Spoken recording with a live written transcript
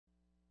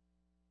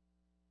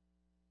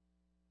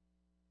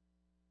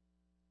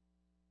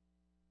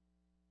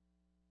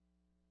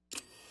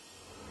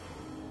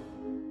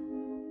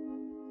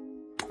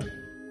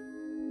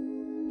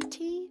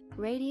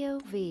Radio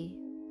V.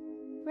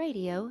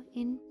 Radio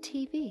in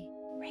TV.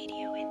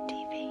 Radio in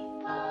TV.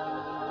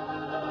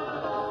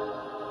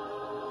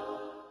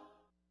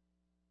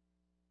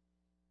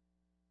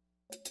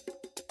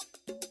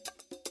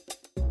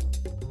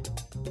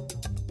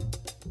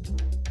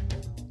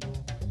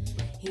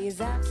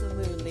 He's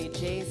absolutely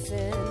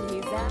Jason,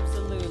 he's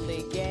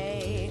absolutely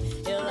gay.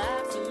 He'll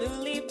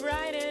absolutely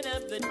brighten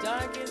up the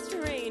darkest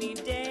rainy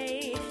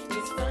day.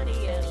 He's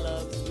funny and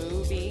loves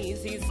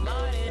movies, he's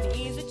smart and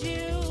he's a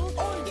Jew.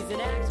 He's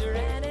an actor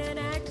and an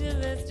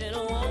activist and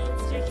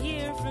wants to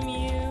hear from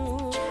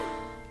you.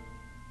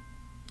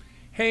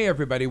 Hey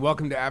everybody,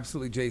 welcome to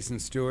Absolutely Jason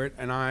Stuart,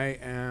 and I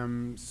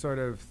am sort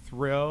of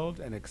thrilled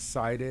and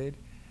excited,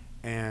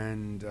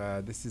 and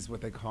this is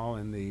what they call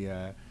in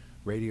the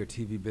radio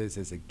TV biz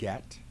as a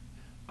get.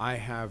 I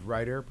have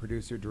writer,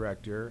 producer,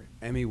 director,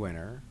 Emmy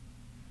winner,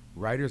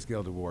 Writers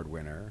Guild Award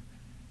winner,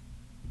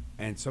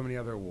 and so many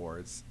other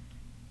awards,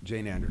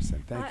 Jane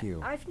Anderson. Thank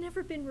you. I've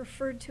never been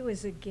referred to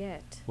as a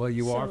get. Well,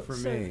 you are for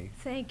me.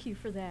 Thank you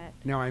for that.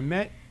 Now, I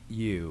met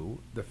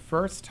you the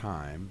first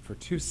time for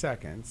 2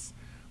 seconds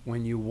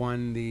when you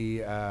won the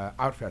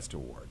Outfest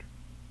Award.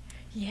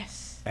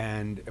 Yes.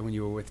 And when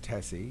you were with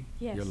Tessie,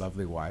 yes, your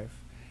lovely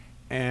wife.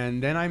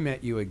 And then I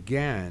met you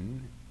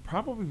again,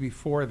 probably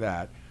before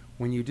that,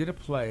 when you did a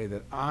play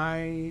that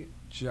I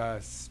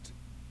just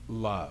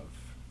love,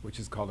 which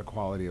is called A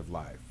Quality of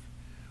Life,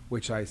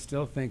 which I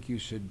still think you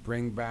should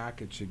bring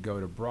back. It should go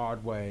to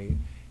Broadway.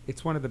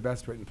 It's one of the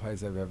best written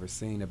plays I've ever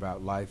seen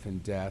about life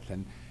and death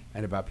and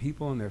about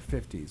people in their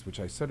 50s,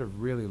 which I sort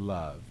of really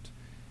loved,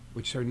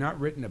 which are not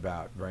written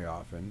about very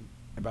often,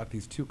 about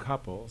these two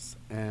couples.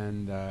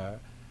 And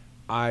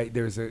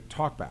there's a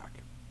talk back,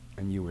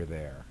 and you were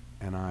there.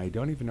 And I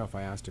don't even know if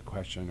I asked a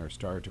question or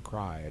started to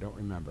cry. I don't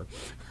remember,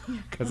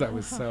 because I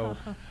was so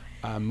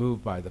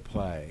moved by the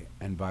play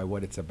and by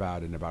what it's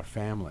about and about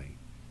family,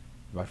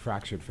 about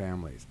fractured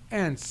families,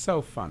 and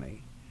so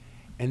funny.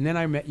 And then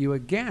I met you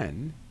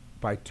again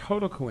by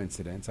total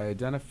coincidence. I had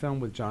done a film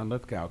with John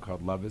Lithgow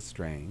called Love is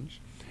Strange,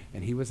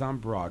 and he was on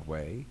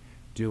Broadway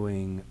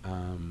doing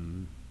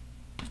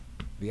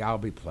the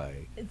Albee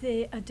play.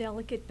 A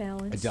Delicate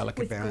Balance.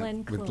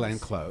 With Glenn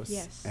Close.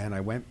 Yes. And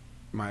I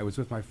was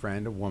with my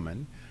friend, a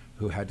woman,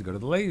 who had to go to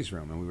the ladies'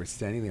 room, and we were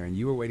standing there, and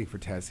you were waiting for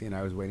Tessie, and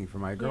I was waiting for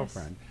my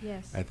girlfriend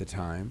at the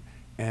time.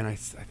 And I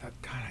thought,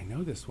 God, I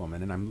know this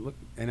woman,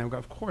 and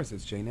of course,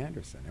 it's Jane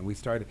Anderson. And we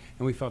started,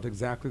 and we felt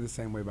exactly the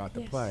same way about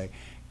the play,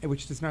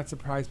 which does not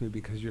surprise me,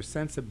 because your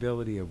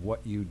sensibility of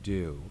what you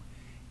do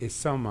is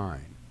so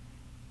mine.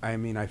 I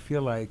mean, I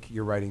feel like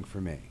you're writing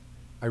for me.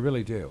 I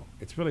really do.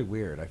 It's really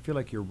weird. I feel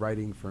like you're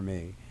writing for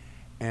me.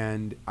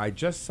 And I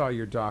just saw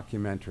your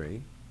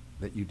documentary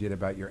that you did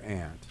about your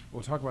aunt.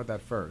 We'll talk about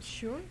that first.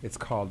 Sure. It's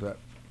called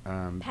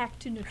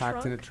Packed in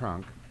a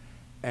Trunk.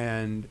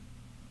 And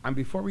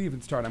before we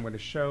even start, I'm going to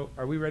show,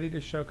 are we ready to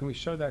show, can we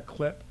show that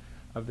clip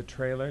of the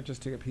trailer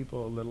just to get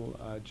people a little,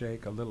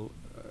 Jake, a little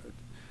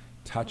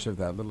touch of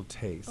that, little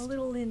taste. A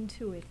little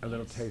into it. A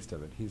little taste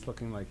of it. He's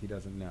looking like he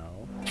doesn't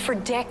know. For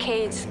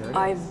decades,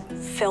 I've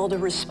felt a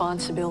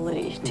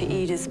responsibility to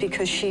Edith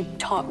because she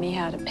taught me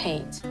how to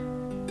paint.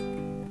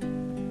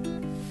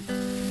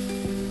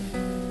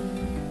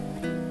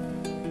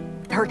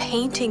 Her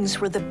paintings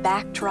were the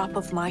backdrop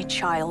of my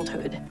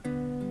childhood.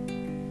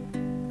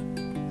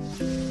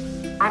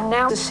 I'm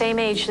now the same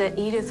age that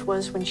Edith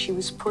was when she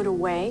was put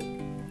away,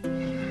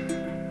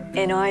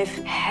 and I've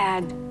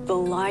had the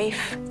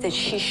life that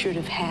she should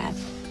have had.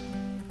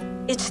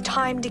 It's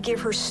time to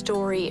give her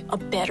story a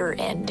better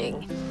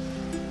ending,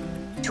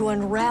 to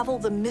unravel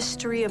the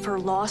mystery of her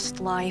lost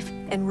life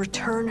and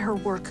return her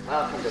work.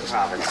 Welcome to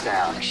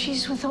Provincetown.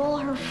 She's with all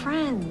her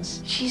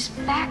friends. She's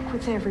back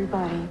with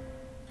everybody.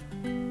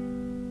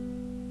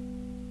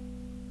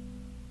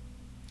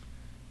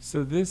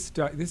 So is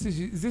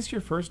this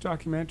your first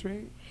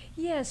documentary?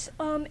 Yes,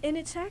 and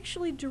it's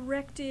actually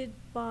directed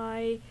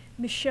by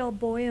Michelle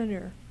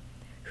Boyaner,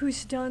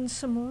 who's done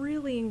some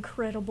really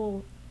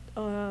incredible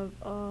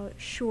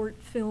short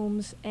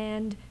films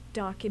and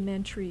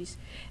documentaries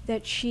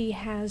that she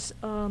has.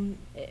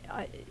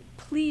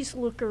 Please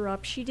look her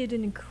up. She did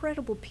an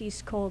incredible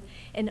piece called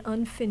An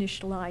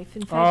Unfinished Life.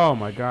 In fact, oh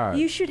my God!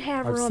 You should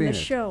have her on the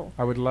show.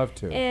 I would love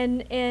to.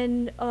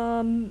 And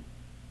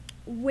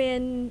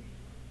when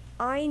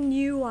I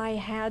knew I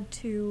had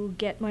to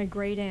get my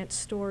great aunt's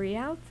story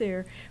out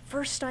there,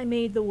 first I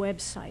made the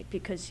website,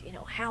 because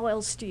how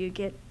else do you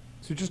get?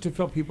 So just to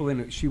fill people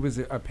in, she was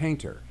a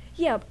painter.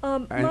 Yeah.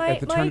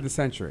 At the turn of the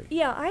century.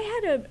 Yeah, I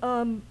had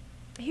a.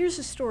 Here's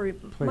a story.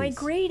 Please. My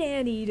great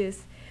aunt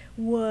Edith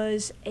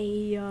was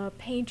a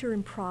painter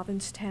in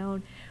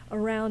Provincetown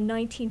around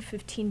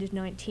 1915 to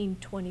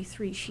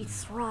 1923. She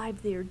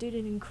thrived there, did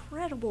an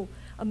incredible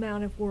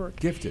amount of work.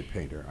 Gifted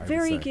painter, I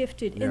Very would say.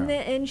 gifted. Yeah.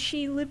 And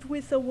she lived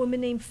with a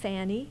woman named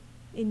Fanny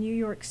in New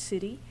York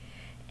City.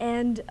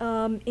 And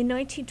in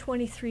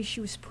 1923, she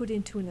was put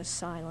into an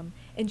asylum,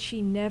 and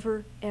she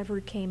never,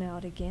 ever came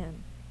out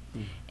again.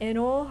 And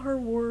all her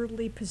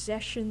worldly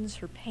possessions,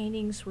 her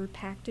paintings, were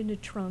packed into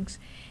trunks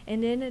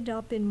and ended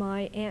up in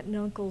my aunt and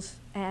uncle's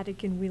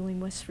attic in Wheeling,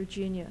 West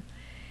Virginia.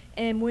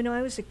 And when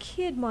I was a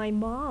kid, my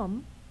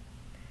mom,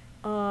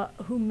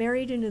 who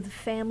married into the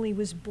family,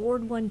 was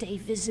bored one day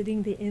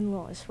visiting the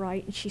in-laws,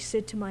 right? And she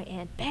said to my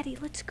aunt, "Betty,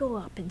 let's go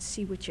up and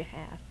see what you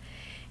have."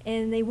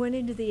 And they went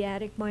into the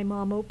attic. My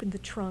mom opened the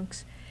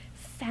trunks,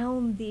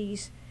 found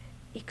these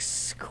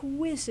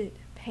exquisite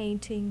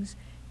paintings,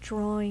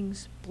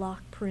 drawings,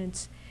 block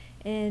prints,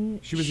 and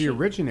She was the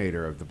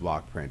originator of the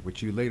block print,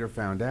 which you later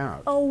found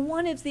out. Oh,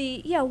 one of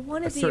the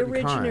certain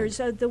originators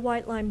kind. of the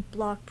white line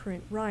block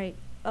print, right?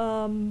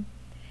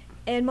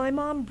 And my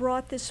mom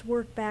brought this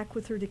work back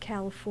with her to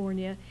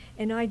California,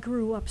 and I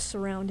grew up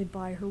surrounded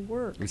by her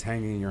work. It was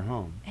hanging in your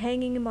home.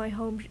 Hanging in my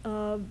home.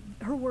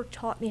 Her work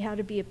taught me how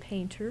to be a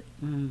painter.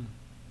 Mm.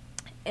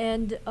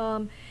 And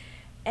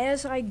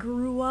as I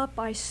grew up,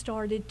 I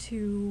started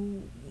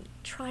to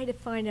try to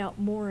find out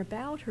more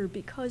about her,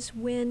 because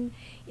in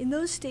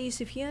those days,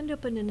 if you end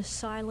up in an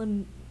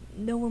asylum,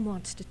 no one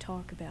wants to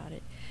talk about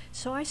it.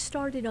 So I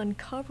started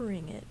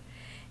uncovering it.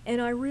 And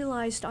I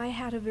realized I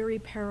had a very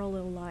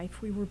parallel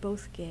life. We were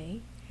both gay.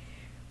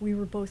 We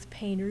were both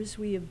painters.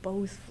 We have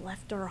both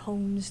left our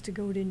homes to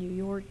go to New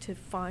York to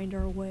find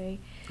our way.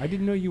 I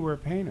didn't know you were a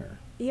painter.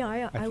 Yeah,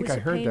 I think was I a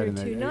heard that painter in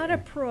the- too. Not a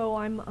pro.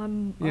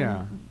 I'm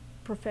Yeah. a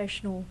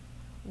professional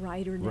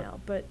writer now,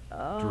 but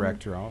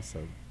Director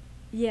also.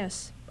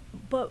 yes,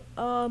 but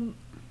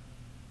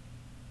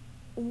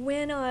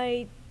when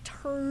I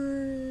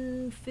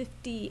turned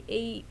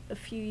 58 a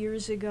few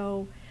years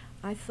ago,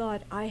 I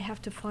thought I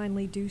have to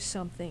finally do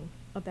something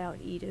about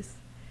Edith.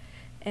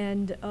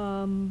 And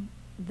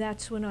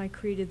that's when I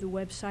created the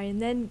website.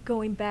 And then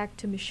going back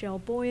to Michelle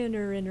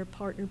Boyaner and her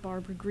partner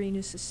Barbara Green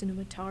as a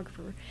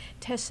cinematographer,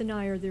 Tess and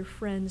I are their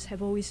friends,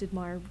 have always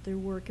admired their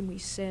work, and we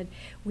said,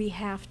 we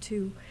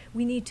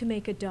need to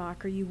make a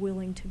doc. Are you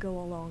willing to go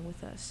along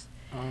with us?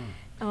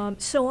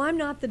 So I'm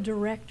not the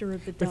director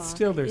of the doc. But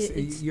still,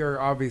 It's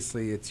you're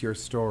obviously, it's your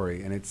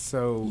story, and it's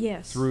so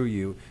Yes. through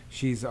you.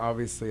 She's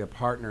obviously a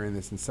partner in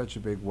this in such a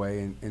big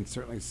way, and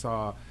certainly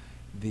saw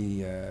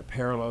the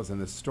parallels and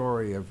the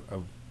story of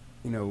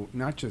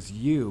not just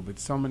you, but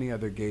so many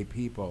other gay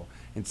people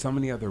and so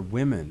many other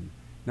women,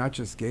 not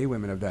just gay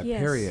women of that Yes.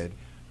 period,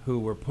 who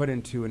were put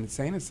into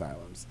insane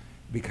asylums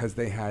because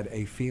they had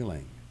a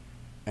feeling.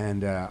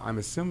 And I'm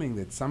assuming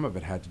that some of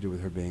it had to do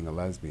with her being a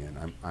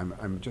lesbian.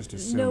 I'm just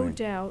assuming.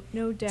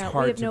 no doubt.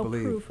 hard We have to no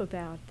believe. proof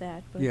about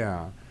that. But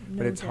Yeah,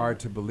 but no it's hard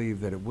doubt. to believe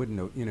that it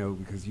wouldn't,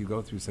 because you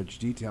go through such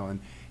detail, and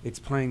it's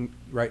playing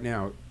right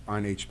now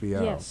on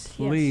HBO. Yes,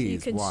 Please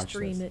yes, you can watch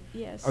stream this. it.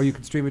 Yes. Oh, you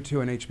can stream it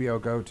too on HBO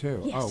Go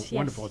too. Yes, Oh, yes,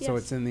 wonderful! So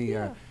yes, it's in the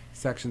yeah.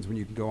 sections when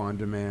you can go on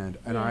demand.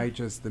 And Yeah. I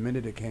just, the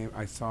minute it came,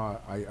 I saw,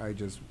 I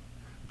just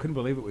couldn't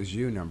believe it was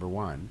you. Number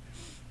one,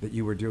 that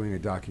you were doing a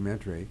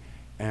documentary.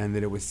 And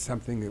that it was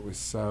something that was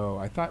so.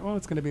 I thought, well,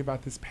 it's going to be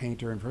about this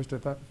painter. And first, I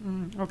thought,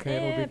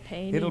 okay,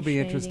 painting, it'll be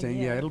shading,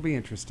 interesting. Yeah, it'll be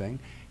interesting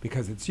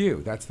because it's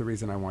you. That's the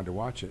reason I wanted to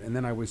watch it. And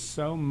then I was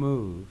so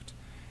moved,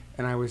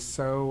 and I was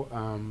so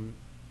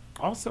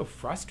also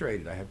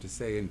frustrated, I have to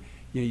say. And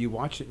you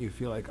watch it and you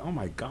feel like, oh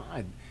my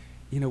God,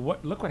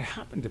 look what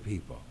happened to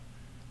people.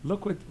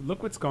 Look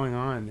what's going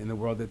on in the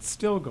world that's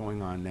still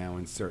going on now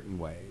in certain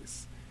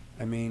ways.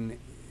 I mean,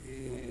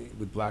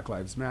 with Black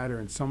Lives Matter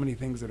and so many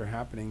things that are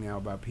happening now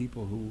about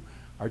people who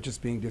are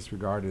just being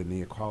disregarded, and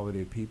the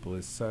equality of people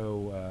is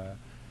so.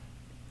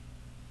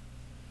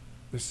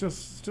 There's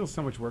still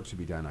so much work to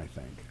be done, I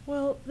think.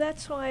 Well,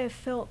 that's why I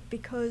felt,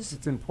 because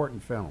It's an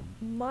important film.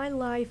 my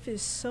life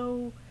is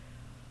so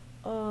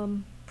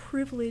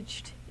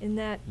privileged in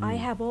that I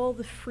have all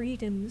the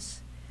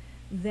freedoms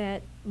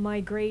that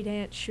my great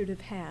aunt should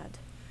have had.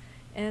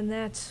 And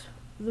that's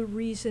the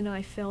reason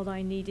I felt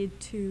I needed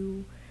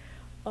to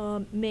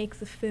make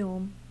the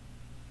film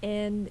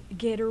and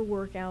get her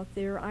work out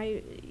there.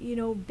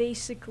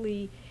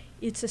 Basically,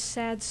 it's a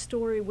sad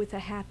story with a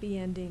happy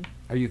ending.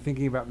 Are you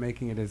thinking about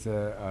making it as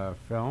a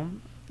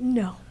film?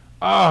 No.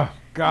 Oh,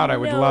 God, I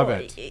would No, love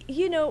it.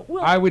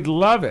 Well, I would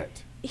love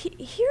it.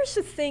 here's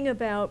the thing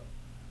about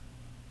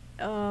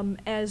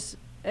as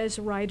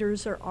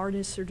writers or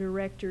artists or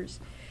directors,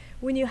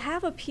 when you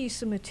have a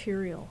piece of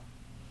material,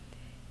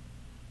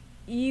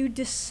 you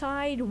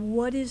decide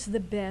what is the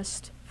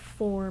best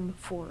form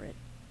for it.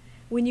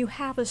 When you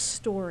have a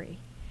story,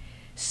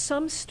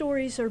 some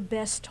stories are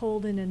best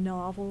told in a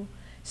novel,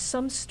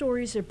 some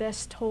stories are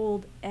best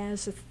told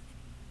as a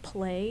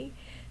play,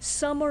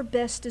 some are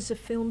best as a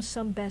film,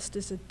 some best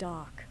as a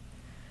doc.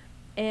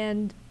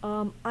 And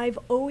I've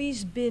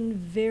always been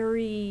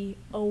very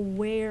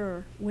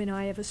aware when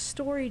I have a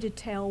story to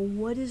tell,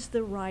 what is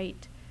the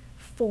right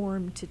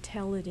form to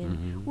tell it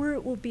in, where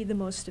it will be the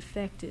most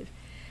effective.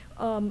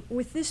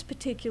 With this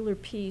particular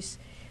piece,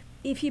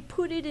 if you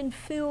put it in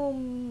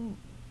film,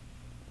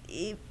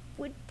 it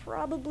would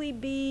probably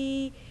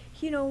be,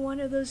 one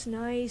of those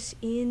nice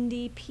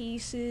indie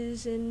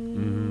pieces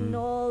and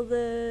all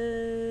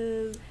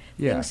the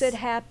things that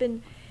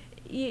happen.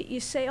 you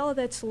say, oh,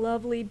 that's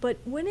lovely, but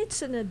when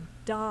it's in a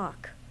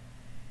doc,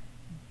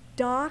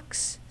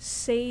 docs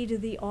say to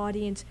the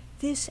audience,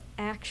 this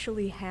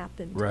actually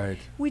happened. Right.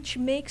 Which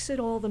makes it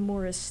all the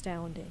more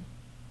astounding.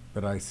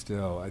 But it's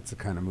the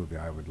kind of movie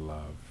I would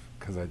love,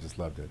 because I just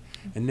loved it.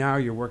 And now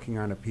you're working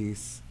on a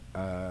piece,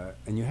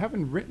 and you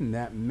haven't written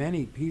that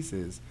many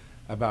pieces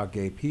about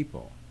gay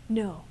people.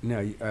 No. No,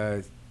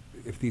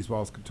 If These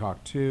Walls Could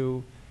Talk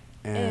Too,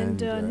 and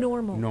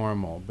Normal.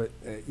 Normal. But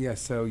yeah,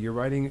 so you're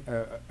writing,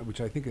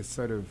 which I think is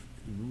sort of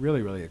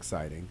really, really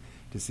exciting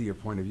to see your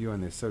point of view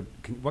on this. So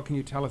what can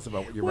you tell us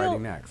about what you're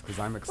writing next? Because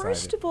I'm excited.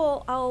 First of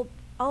all,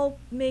 I'll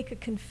make a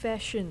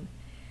confession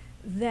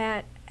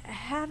that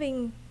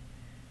having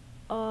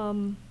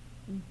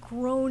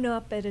grown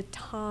up at a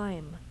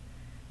time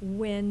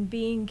when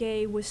being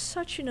gay was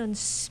such an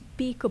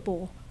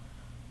unspeakable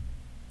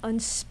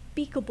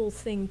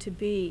thing to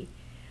be,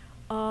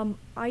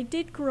 I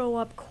did grow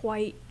up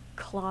quite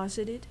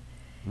closeted.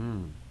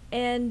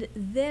 And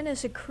then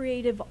as a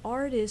creative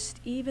artist,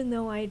 even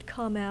though I had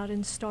come out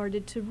and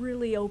started to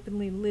really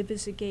openly live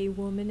as a gay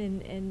woman,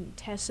 and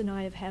Tess and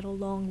I have had a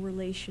long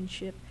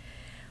relationship,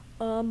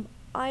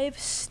 I've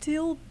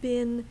still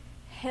been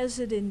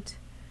hesitant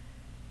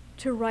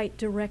to write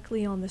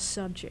directly on the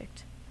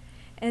subject.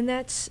 And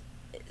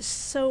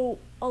so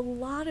a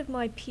lot of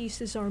my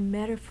pieces are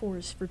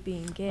metaphors for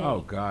being gay.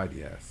 Oh, God,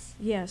 yes.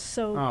 Yes,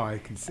 so... Oh, I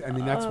can see. I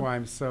mean, that's why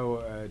I'm so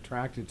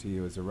attracted to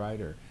you as a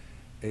writer.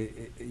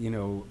 You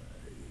know,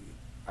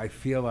 I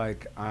feel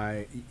like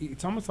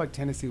it's almost like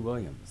Tennessee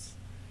Williams,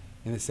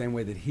 in the same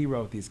way that he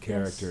wrote these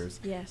characters.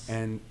 Yes.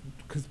 And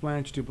because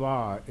Blanche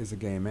Dubois is a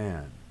gay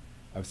man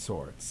of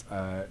sorts.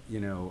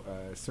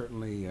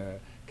 Certainly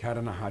Cat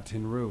on a Hot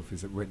Tin Roof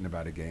is written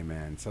about a gay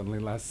man. Suddenly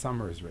Last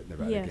Summer is written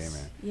about a gay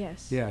man.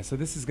 Yes. Yeah, so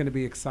this is going to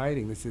be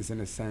exciting. This is,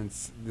 in a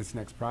sense, this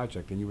next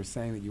project. And you were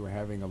saying that you were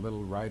having a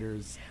little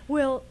writer's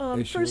Well,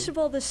 issue? first of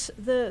all,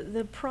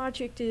 the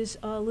project is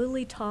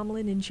Lily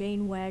Tomlin and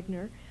Jane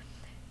Wagner,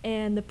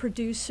 and the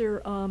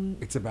producer...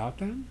 it's about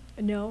them?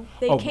 No,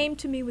 they came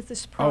to me with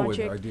this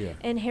project, with the idea.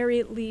 And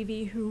Harriet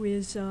Levy, who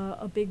is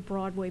a big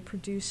Broadway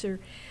producer,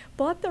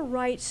 bought the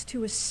rights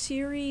to a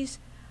series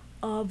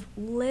of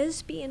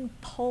lesbian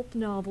pulp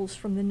novels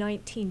from the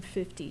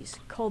 1950s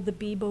called the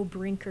Bebo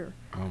Brinker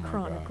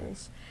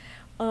Chronicles.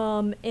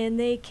 And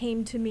they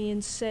came to me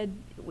and said,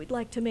 we'd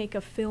like to make a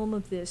film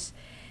of this.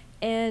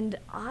 And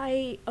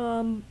I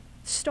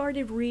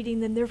started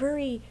reading them.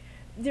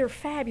 They're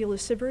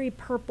fabulous. They're very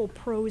purple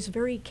prose,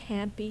 very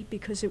campy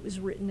because it was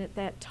written at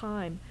that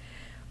time.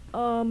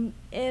 And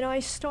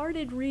I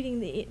started reading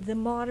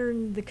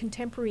the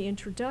contemporary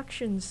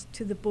introductions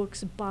to the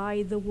books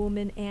by the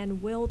woman Anne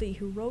Weldy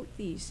who wrote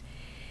these.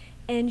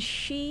 And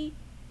she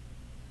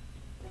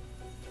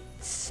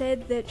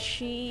said that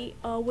she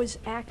was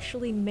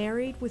actually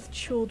married with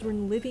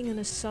children, living in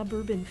a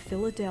suburb in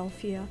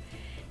Philadelphia,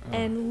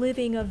 and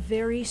living a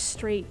very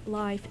straight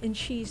life. And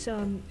she's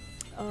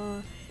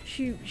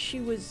she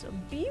was a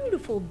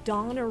beautiful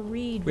Donna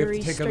Reed. We have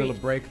to take a little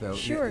break, though.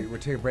 Sure. We'll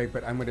take a break,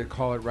 but I'm going to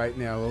call it right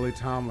now. Lily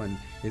Tomlin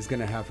is going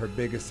to have her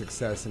biggest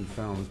success in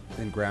films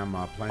in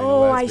Grandma, playing a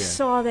lesbian. I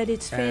saw that.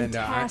 It's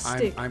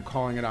fantastic. And I'm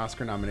calling it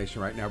Oscar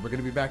nomination right now. We're going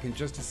to be back in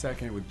just a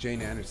second with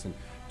Jane Anderson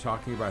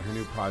talking about her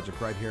new project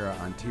right here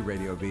on T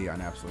Radio B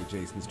on Absolutely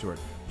Jason Stewart.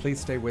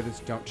 Please stay with us.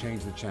 Don't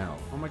change the channel.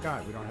 Oh, my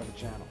God, we don't have a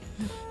channel.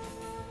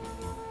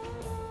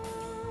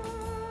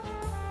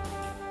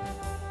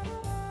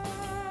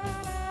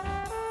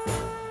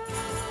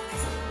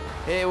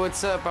 Hey,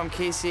 what's up? I'm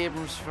Casey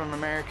Abrams from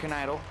American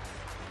Idol.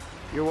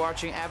 You're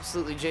watching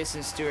Absolutely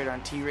Jason Stewart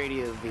on T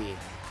Radio V.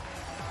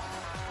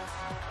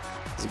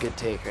 It's a good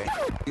take, right?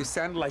 You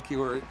sounded like you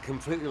were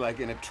completely like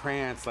in a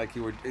trance, like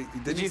you were.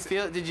 Did you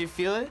feel it? Did you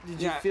feel the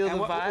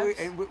vibes?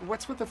 And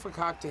what's with the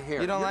fakakta hair?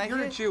 You don't like it?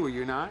 You're a Jew, are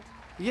you not?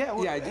 Yeah.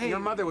 Well, yeah. Hey, your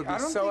mother would be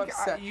so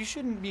upset. You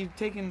shouldn't be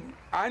taking.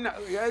 I know.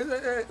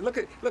 Look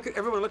at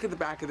everyone. Look at the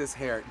back of this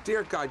hair.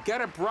 Dear God, get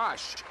a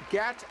brush.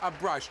 Get a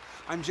brush.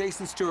 I'm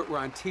Jason Stewart. We're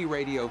on T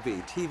Radio V.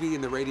 TV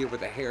and the radio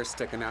with the hair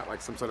sticking out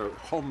like some sort of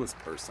homeless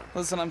person.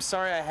 Listen, I'm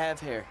sorry I have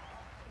hair.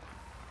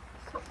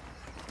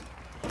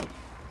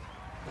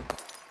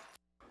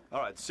 All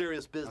right,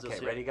 serious business Okay,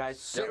 here. ready, guys?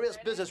 Serious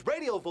business.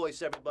 Radio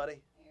voice,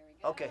 everybody.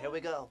 Okay, here we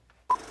go.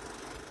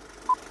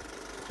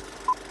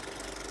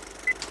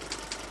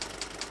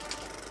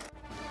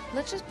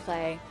 Let's just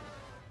play.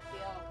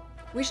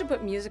 We should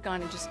put music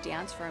on and just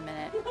dance for a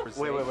minute.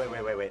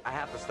 Wait. I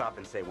have to stop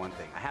and say one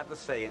thing. I have to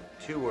say it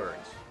 2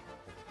 words.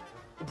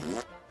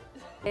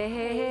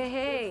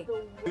 Hey.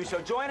 So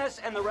join us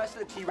and the rest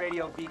of the T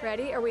Radio V.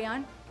 Ready? Are we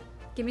on?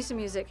 Give me some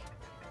music.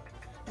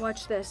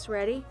 Watch this.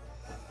 Ready?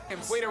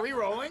 Wait, are we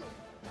rolling?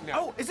 No.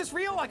 Oh, is this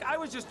real? Like, I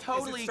was just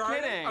totally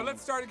kidding. Oh,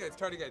 let's start again.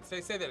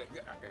 Say that.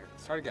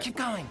 Start again. Keep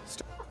going.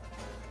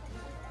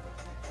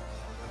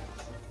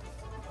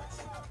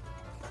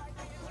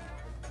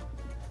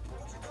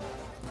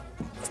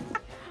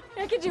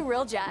 I could do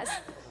real jazz.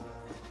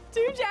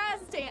 Do jazz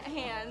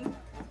hands.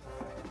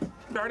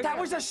 That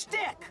was a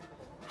shtick.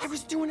 I've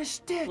was doing a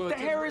shtick. Well, the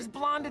hair is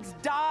blonde, it's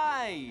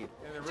dye.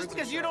 Just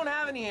because you don't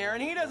have any hair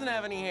and he doesn't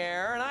have any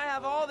hair and I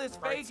have all this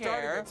fake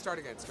hair. Start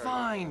again.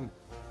 Fine.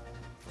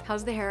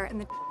 How's the hair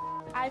and the...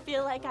 I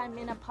feel like I'm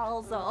in a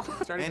puzzle.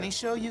 Any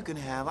show you can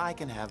have, I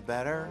can have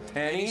better.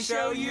 Any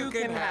show you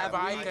can have,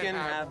 I can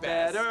have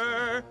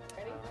better.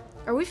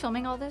 Are we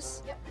filming all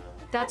this? Yep.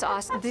 That's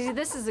awesome.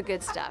 This is the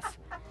good stuff.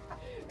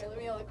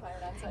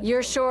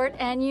 You're short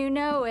and you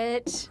know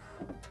it.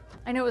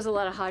 I know it was a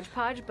lot of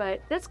hodgepodge,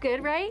 but that's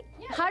good, right?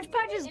 Yeah,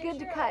 hodgepodge is good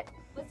to cut.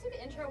 Let's do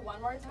the intro one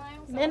more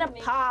time.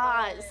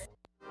 Menopause.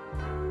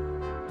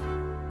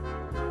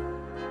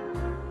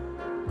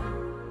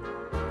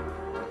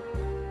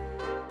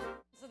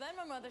 So then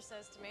my mother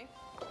says to me,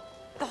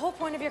 the whole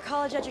point of your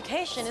college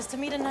education is to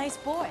meet a nice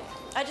boy.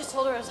 I just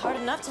told her it was hard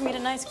enough to meet a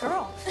nice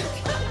girl.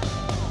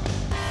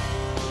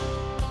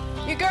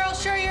 You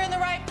girls sure you're in the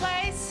right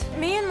place?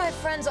 Me and my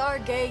friends are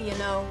gay, you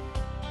know.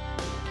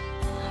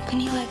 How can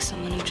you like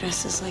someone who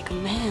dresses like a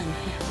man?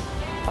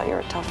 I thought you were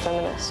a tough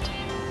feminist.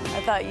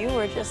 I thought you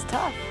were just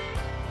tough.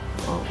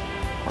 Well,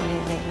 what do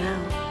you think now?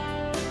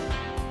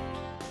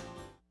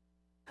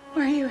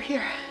 Why are you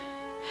here?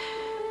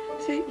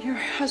 Is it your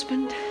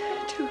husband,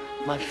 too?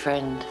 My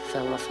friend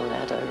fell off a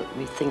ladder.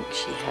 We think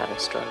she had a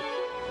stroke.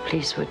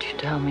 Please, would you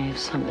tell me if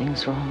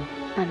something's wrong?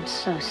 I'm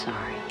so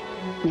sorry.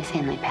 Miss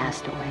Henley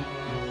passed away.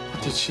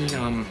 Did she,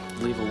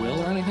 leave a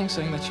will or anything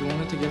saying that she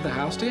wanted to give the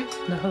house to you?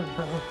 No.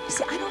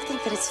 See, I don't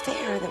think that it's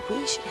fair that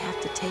we should have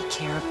to take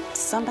care of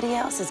somebody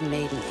else's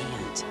maiden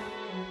aunt.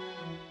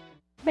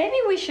 Maybe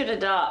we should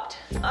adopt.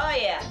 Oh,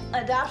 yeah.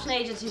 Adoption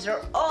agencies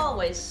are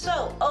always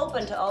so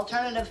open to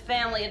alternative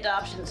family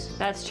adoptions.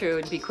 That's true.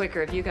 It'd be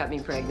quicker if you got me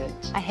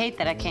pregnant. I hate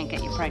that I can't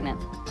get you pregnant.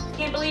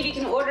 Can't believe you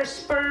can order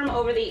sperm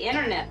over the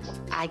internet.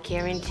 I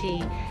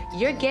guarantee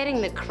you're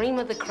getting the cream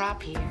of the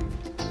crop here.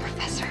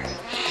 Professor,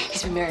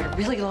 he's been married a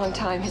really long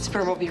time. His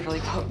sperm will be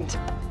really potent.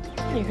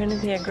 You're gonna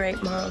be a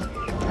great mom.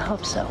 I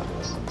hope so.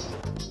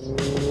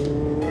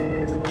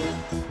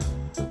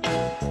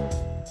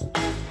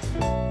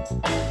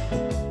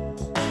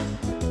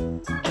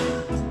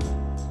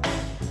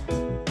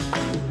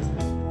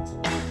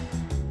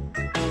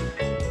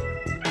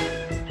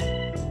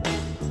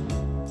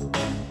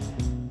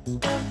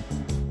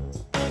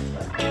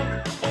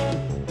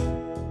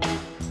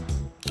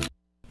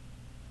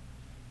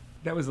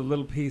 That was a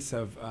little piece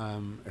of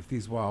If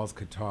These Walls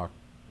Could Talk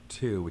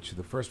Too, which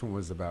the first one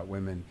was about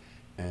women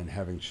and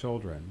having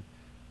children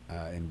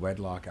in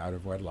wedlock, out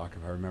of wedlock,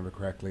 if I remember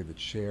correctly, that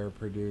Cher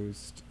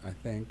produced, I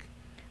think.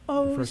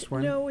 Oh, the first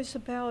one? No, it was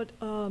about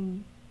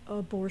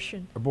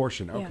abortion.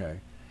 Abortion, Yeah. okay.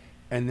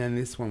 And then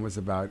this one was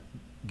about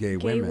gay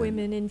women. Gay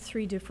women in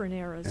 3 different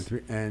eras.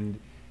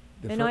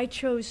 And I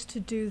chose to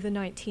do the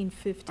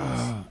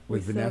 1950s.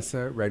 With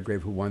Vanessa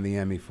Redgrave, who won the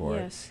Emmy for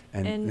it. Yes.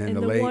 And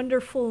the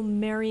wonderful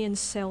Marion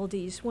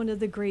Seldes, one of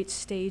the great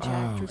stage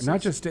actresses.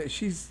 Not just,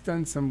 she's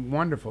done some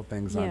wonderful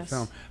things on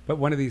film. But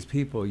one of these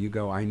people, you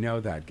go, I know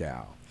that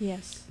gal.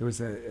 Yes. There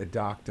was a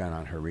doc done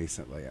on her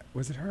recently.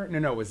 Was it her?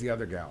 No, it was the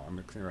other gal. I'm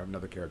thinking of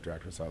another character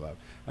actress I love.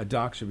 A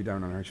doc should be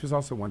done on her. She was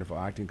also a wonderful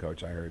acting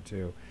coach, I heard,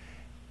 too.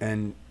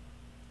 And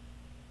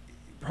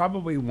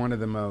probably one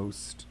of the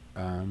most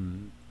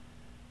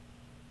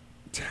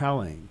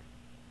telling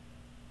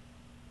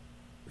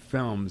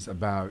films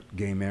about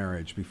gay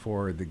marriage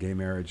before the gay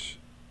marriage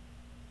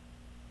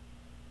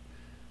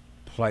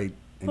plight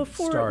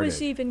before started. It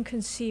was even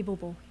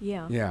conceivable,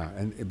 yeah. Yeah,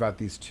 and about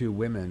these 2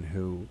 women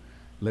who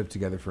lived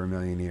together for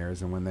 1,000,000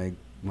 years, and when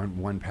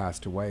one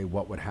passed away,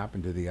 what would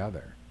happen to the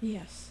other?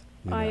 Yes.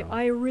 You know?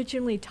 I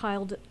originally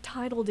titled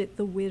it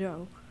The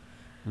Widow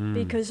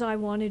because I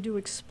wanted to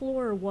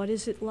explore what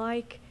is it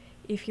like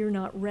if you're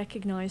not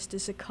recognized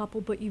as a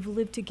couple, but you've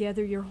lived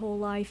together your whole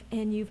life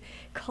and you've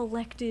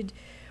collected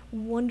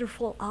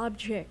wonderful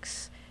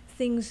objects,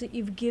 things that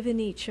you've given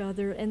each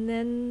other, and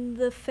then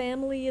the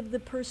family of the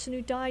person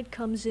who died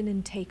comes in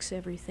and takes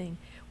everything.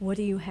 What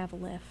do you have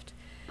left?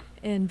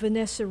 And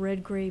Vanessa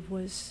Redgrave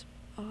was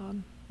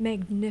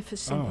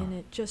magnificent in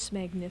it, just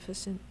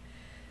magnificent.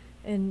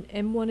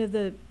 And one of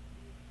the...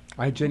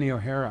 I had Jenny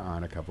O'Hara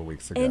on a couple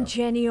weeks ago. And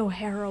Jenny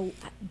O'Hara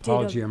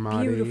Paul did a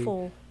Giamatti,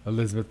 beautiful...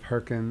 Elizabeth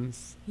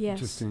Perkins. Yes.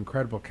 Just an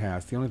incredible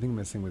cast. The only thing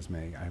missing was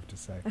me, I have to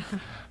say.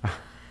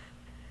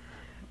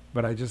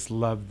 But I just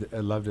loved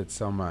it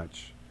so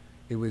much.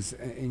 It was,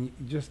 and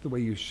just the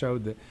way you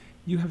showed that,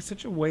 you have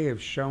such a way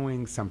of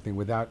showing something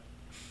without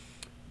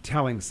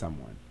telling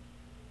someone.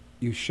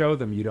 You show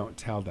them, you don't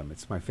tell them.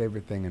 It's my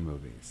favorite thing in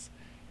movies,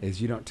 is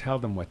you don't tell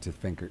them what to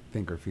think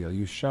or feel.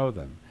 You show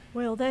them.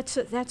 Well, that's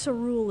a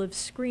rule of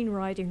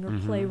screenwriting or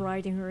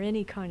playwriting or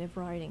any kind of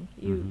writing.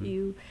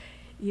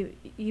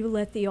 You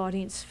let the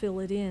audience fill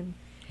it in.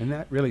 And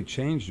that really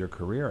changed your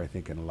career, I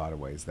think, in a lot of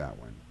ways, that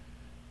one.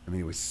 I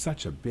mean, it was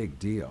such a big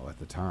deal at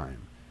the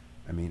time.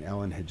 I mean,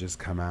 Ellen had just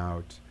come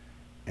out,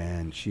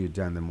 and she had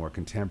done the more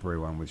contemporary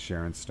one with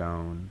Sharon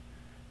Stone.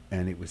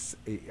 And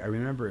I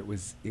remember it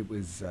was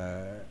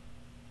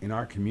in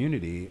our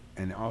community,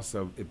 and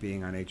also it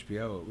being on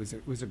HBO,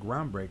 it was a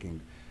groundbreaking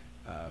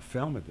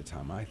film at the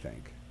time, I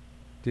think.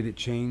 Did it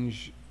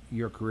change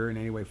your career in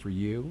any way for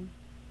you?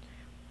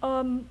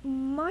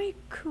 My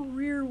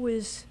career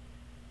was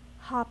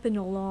hopping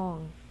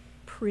along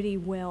pretty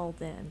well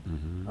then.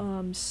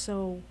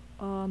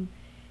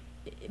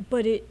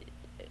 But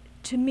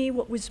to me,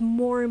 what was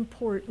more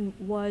important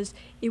was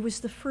it was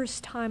the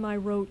first time I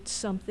wrote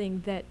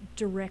something that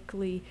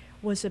directly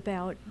was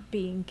about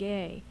being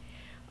gay.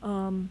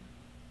 And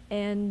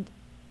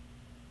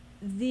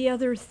the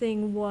other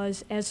thing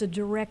was, as a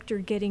director,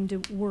 getting to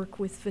work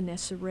with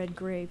Vanessa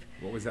Redgrave.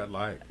 What was that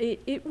like?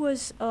 It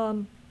was,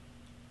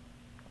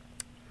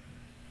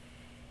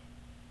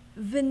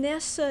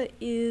 Vanessa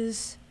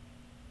is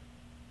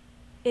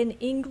an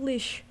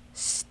English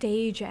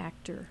stage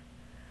actor.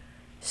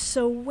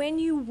 So when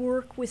you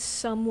work with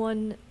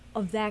someone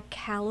of that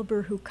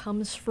caliber who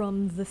comes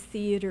from the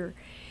theater,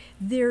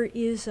 there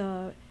is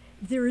no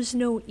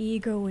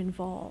ego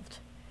involved.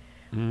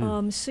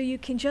 So you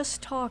can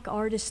just talk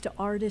artist to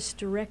artist,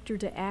 director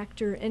to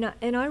actor. And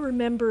I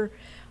remember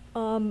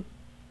I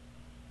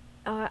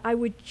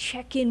would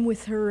check in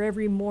with her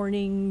every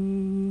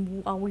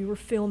morning while we were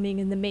filming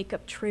in the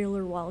makeup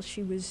trailer while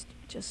she was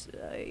just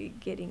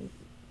getting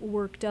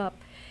worked up,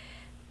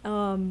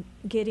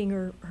 getting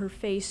her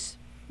face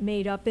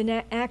made up. And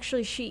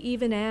actually, she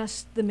even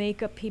asked the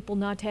makeup people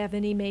not to have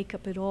any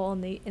makeup at all,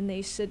 and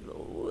they said,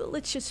 well,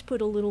 let's just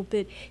put a little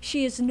bit.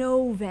 She has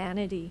no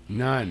vanity.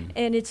 None.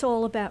 And it's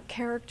all about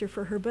character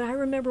for her. But I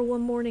remember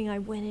one morning I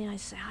went in, I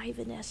said, hi,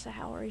 Vanessa,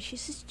 how are you? She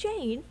says,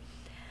 Jane,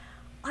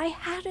 I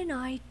had an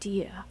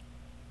idea.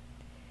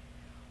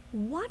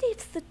 What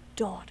if the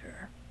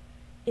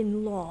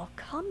daughter-in-law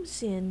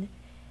comes in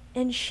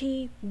and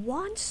she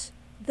wants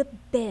the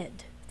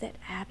bed that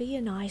Abby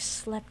and I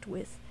slept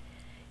with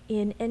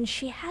in, and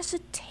she has a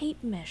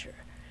tape measure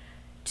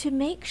to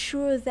make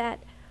sure that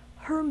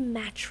her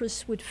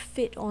mattress would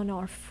fit on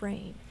our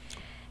frame?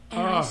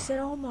 And I said,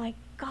 oh my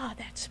God,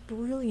 that's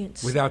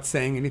brilliant. Without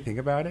saying anything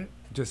about it?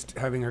 Just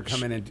having her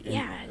come in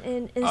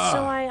and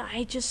so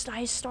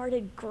I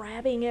started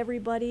grabbing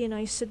everybody, and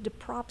I said to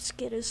props,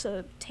 get us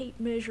a tape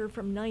measure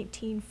from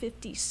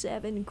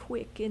 1957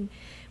 quick. And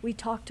we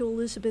talked to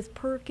Elizabeth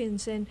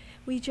Perkins, and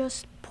we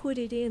just put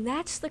it in.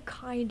 That's the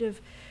kind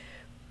of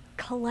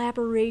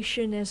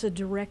collaboration as a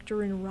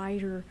director and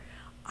writer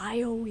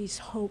I always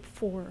hope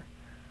for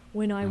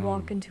when I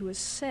walk into a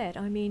set.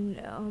 I mean,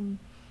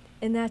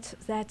 and that's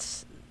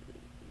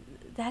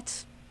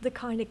the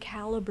kind of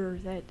caliber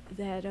that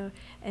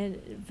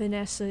and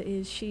Vanessa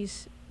is.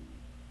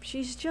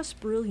 She's just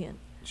brilliant.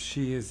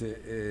 She is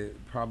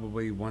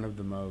probably one of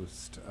the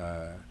most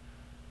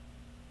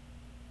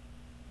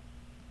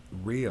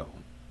real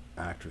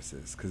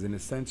actresses, because in a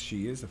sense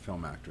she is a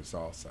film actress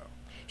also.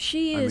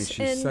 She is.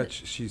 I mean,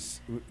 she's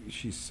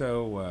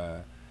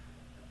so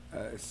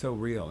so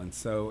real and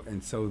so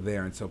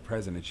there and so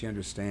present, and she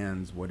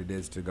understands what it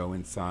is to go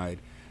inside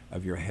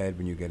of your head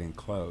when you get in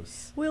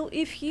close. Well,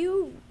 if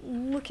you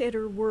look at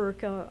her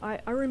work, I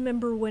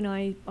remember when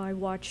I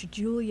watched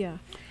Julia.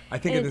 I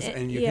think of this,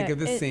 and you think of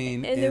the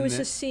scene. And there was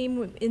a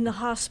scene in the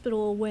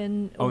hospital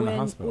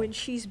when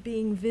she's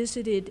being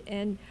visited,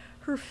 and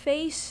her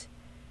face,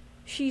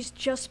 she's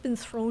just been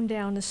thrown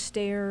down a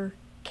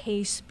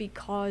staircase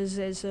because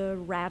as a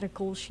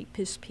radical she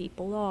pissed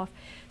people off.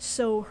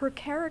 So her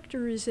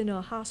character is in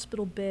a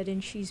hospital bed,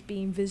 and she's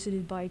being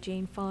visited by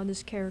Jane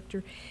Fonda's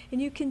character, and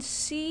you can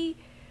see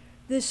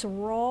this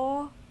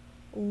raw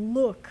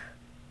look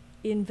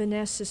in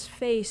Vanessa's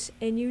face,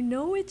 and you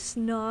know it's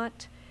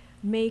not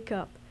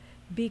makeup,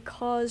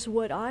 because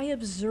what I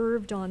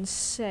observed on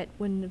set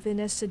when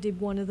Vanessa did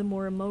one of the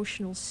more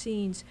emotional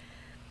scenes,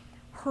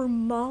 her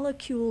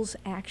molecules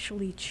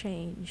actually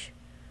change.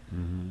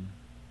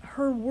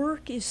 Her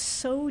work is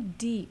so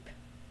deep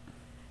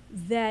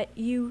that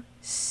you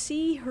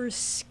see her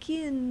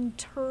skin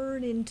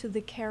turn into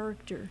the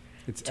character.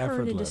 It's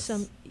turn effortless.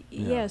 into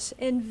yes,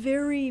 and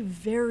very,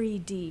 very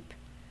deep.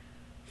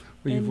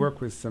 Well, you've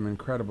worked with some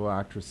incredible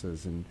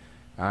actresses and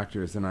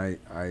actors, and I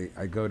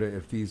go to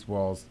If These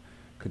Walls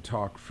Could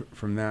Talk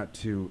from that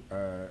to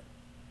I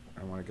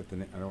want to get the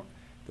name.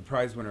 The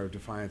prize winner of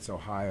Defiance,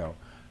 Ohio,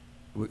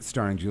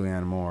 starring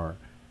Julianne Moore,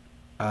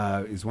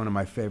 is one of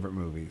my favorite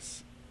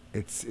movies.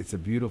 It's a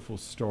beautiful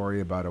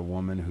story about a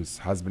woman whose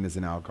husband is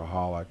an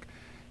alcoholic.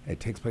 It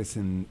takes place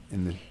in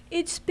the.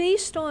 It's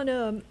based on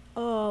a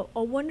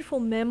wonderful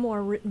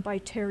memoir written by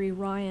Terry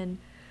Ryan,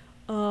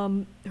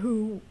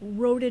 who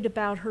wrote it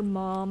about her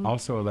mom.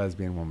 Also a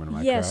lesbian woman, am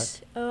I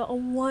correct?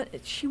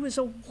 Yes, she was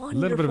a wonderful. A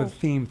little bit of a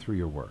theme through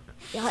your work.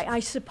 I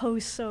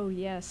suppose so,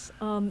 yes.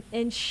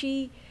 And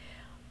she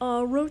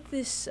wrote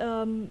this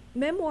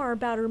memoir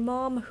about her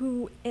mom,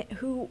 who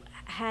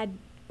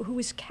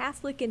was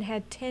Catholic and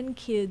had 10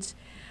 kids.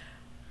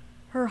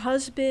 Her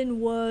husband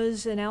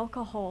was an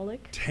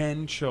alcoholic.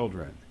 10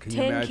 children. Can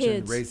 10 you imagine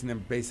kids. raising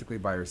them basically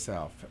by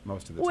herself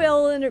most of the time?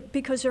 Well,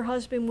 because her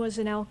husband was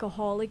an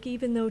alcoholic,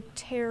 even though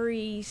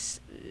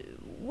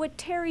what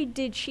Terry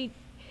did, she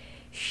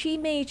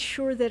made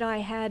sure that I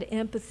had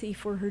empathy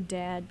for her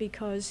dad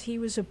because he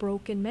was a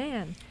broken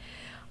man.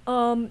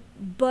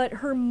 But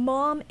her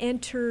mom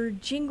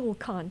entered jingle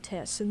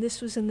contests, and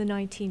this was in the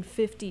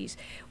 1950s,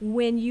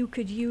 when you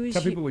could use...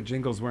 Tell people what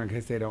jingles were in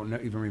case they don't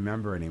even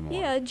remember anymore.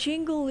 Yeah, a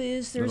jingle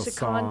is, there's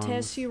Little a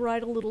contest, songs. you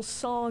write a little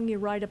song, you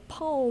write a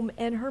poem,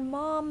 and her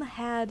mom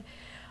had,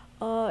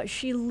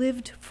 she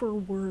lived for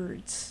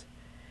words.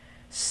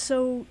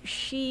 So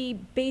she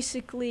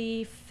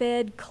basically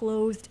fed,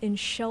 clothed, and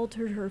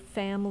sheltered her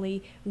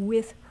family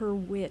with her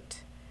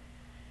wit.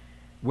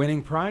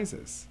 Winning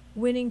prizes.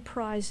 Winning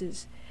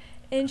prizes.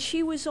 And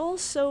she was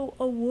also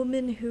a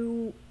woman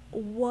who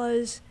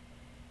was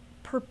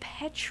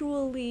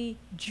perpetually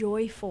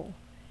joyful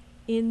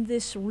in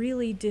this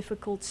really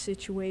difficult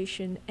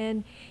situation.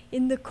 And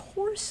in the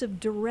course of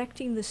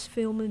directing this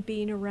film and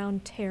being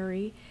around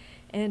Terry,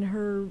 and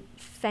her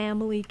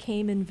family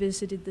came and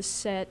visited the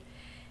set,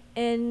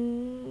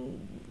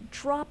 and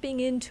dropping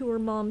into her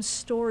mom's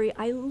story,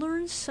 I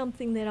learned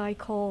something that I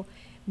call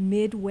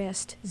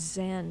Midwest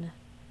Zen,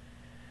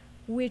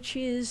 which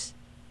is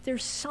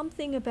there's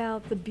something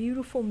about the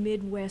beautiful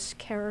Midwest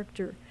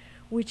character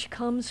which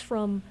comes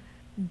from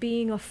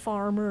being a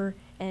farmer,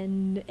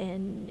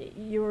 and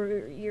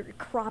your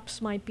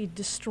crops might be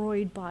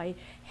destroyed by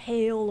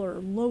hail or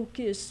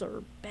locusts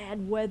or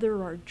bad weather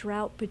or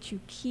drought, but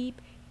you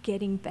keep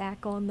getting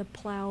back on the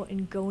plow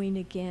and going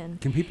again.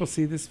 Can people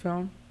see this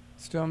film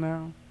still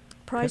now?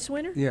 Prize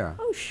winner? Yeah.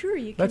 Oh, sure,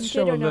 you Let's can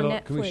show get a it little. on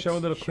Netflix. Can we show a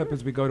little Sure. clip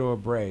as we go to a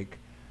break?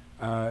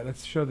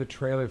 Let's show the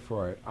trailer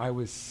for it.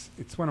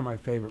 It's one of my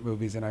favorite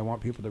movies, and I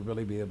want people to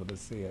really be able to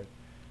see it.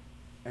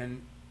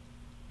 And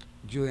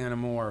Julianne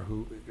Moore,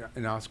 who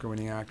an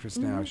Oscar-winning actress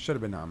now, should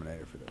have been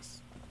nominated for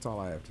this. That's all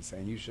I have to say.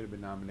 And you should have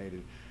been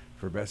nominated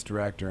for Best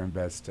Director and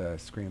Best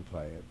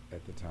Screenplay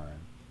at the time.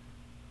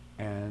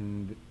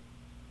 And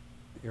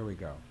here we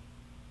go.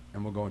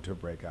 And we'll go into a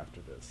break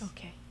after this.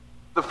 Okay.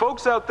 The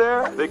folks out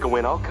there, they can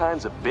win all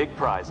kinds of big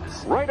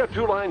prizes. Write a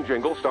two-line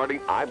jingle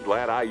starting I'm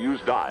glad I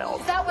used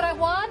dial. Is that what I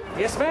want?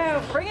 Yes, ma'am.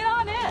 Bring it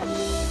on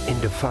in. In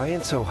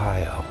Defiance,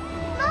 Ohio,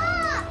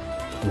 Mom!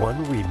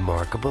 one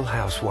remarkable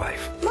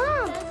housewife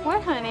Mom!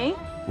 What, honey?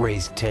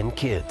 raised 10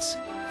 kids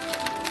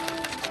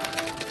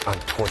on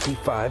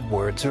 25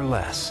 words or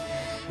less.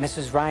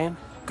 Mrs. Ryan,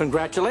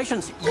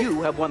 congratulations.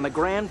 You have won the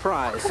grand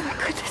prize. Oh, my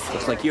goodness.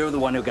 Looks like you're the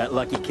one who got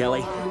lucky,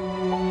 Kelly.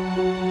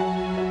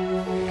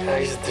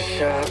 Guys at the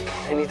shop,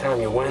 anytime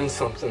you win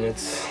something,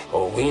 it's,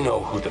 oh, we know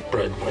who the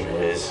breadwinner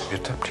is.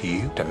 It's up to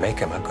you to make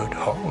him a good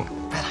home.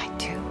 But I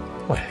do.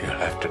 Well, you'll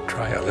have to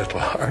try a little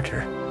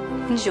harder.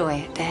 Enjoy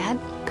it, Dad.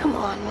 Come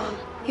on, Mom.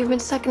 You've been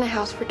stuck in a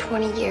house for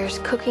 20 years,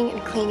 cooking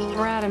and cleaning.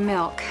 We're out of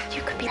milk.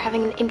 You could be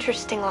having an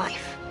interesting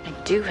life. I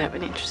do have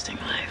an interesting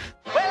life.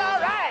 Well,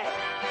 all right.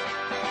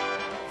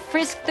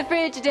 Frisk the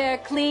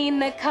Frigidaire, clean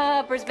the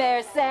cupboards,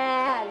 bear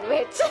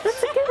sandwich.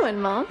 That's a good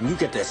one, Mom. You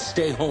get to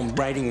stay home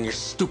writing in your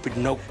stupid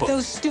notebook.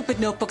 Those stupid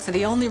notebooks are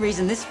the only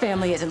reason this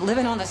family isn't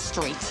living on the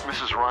street.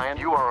 Mrs. Ryan,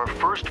 you are our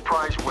first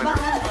prize winner.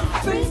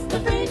 Frisk the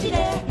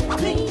Frigidaire,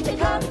 clean the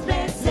cupboards,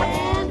 bear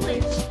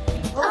sandwich.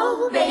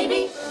 Oh,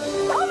 baby.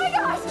 Oh, my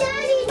gosh.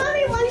 Daddy,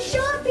 Mommy wants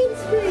shopping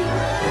spree.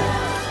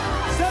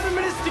 7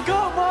 minutes to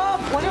go, Mom.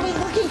 What are we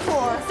looking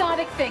for?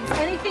 Exotic things.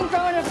 Anything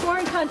grown in a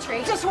foreign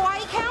country. Does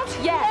Hawaii count?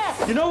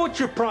 Yes. You know what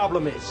your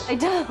problem is? I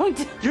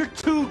don't. You're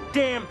too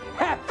damn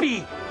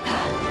happy.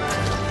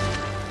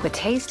 With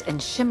taste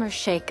and shimmer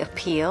shake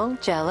appeal,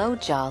 Jell-O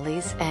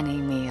jollies any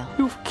meal.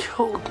 You've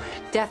killed me.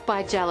 Death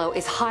by Jell-O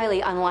is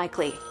highly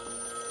unlikely.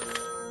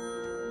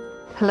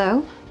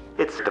 Hello?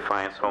 It's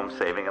Defiance Home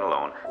Saving and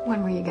Loan.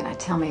 When were you gonna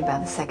tell me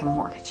about the second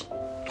mortgage?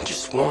 I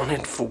just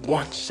wanted for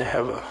once to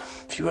have a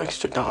few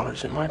extra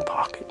dollars in my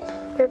pocket.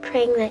 We're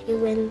praying that you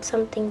win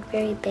something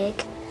very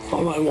big.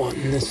 All I want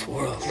in this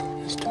world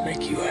is to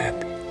make you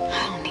happy.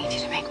 I don't need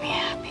you to make me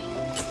happy.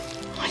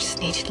 I just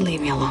need you to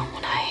leave me alone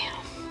when I am.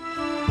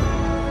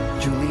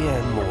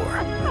 Julianne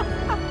Moore,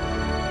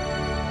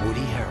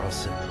 Woody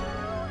Harrelson,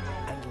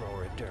 and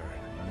Laura Dern.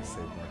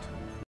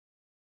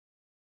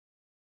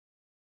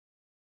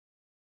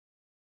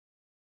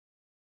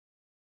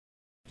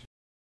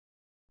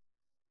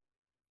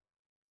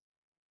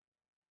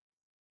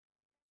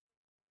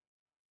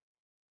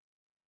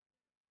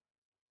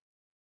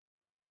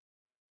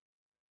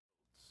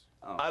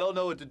 I don't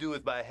know what to do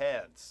with my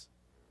hands.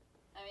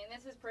 I mean,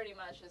 this is pretty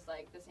much just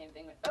like the same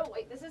thing with. Oh,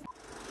 wait, this is.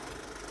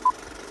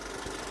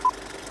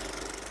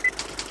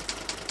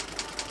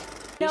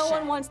 No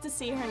one wants to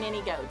see her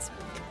ninny goats.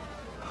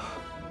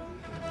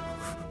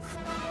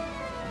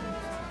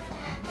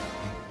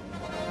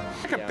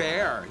 Like a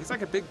bear. He's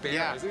like a big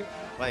bear, isn't he?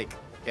 Like,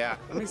 yeah.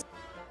 Let me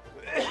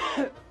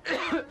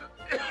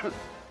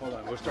Hold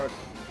on, we'll start.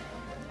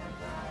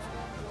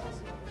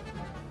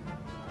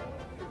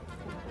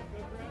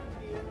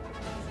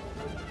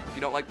 If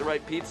you don't like the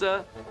right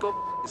pizza, go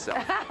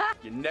yourself.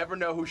 You never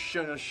know who's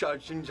shunning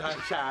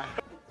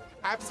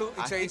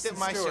Absolutely, I think Jason that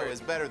my Stewart. show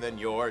is better than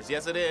yours.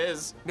 Yes, it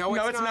is. No,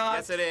 it's not.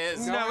 Yes, it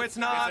is. No, it's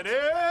not. Yes, it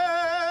is.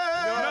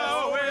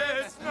 No,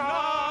 it's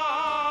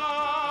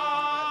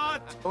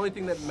not. The only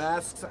thing that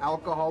masks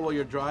alcohol while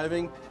you're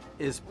driving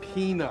is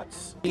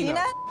peanuts.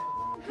 Peanut?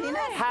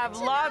 Have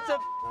lots of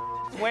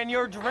when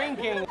you're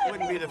drinking.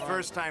 Wouldn't be the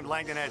first time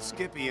Langdon had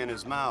Skippy in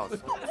his mouth.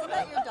 Isn't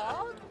that your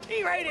dog?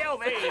 Radio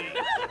V. Get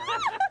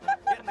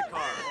in the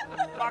car.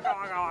 Waka,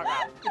 waka,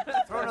 waka.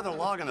 Throw another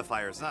log on the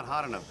fire. It's not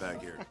hot enough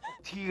back here.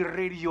 T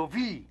Radio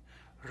V,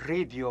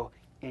 radio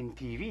and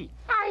TV.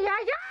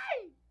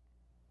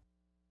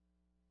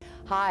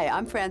 Hi,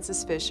 I'm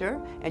Frances Fisher,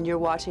 and you're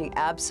watching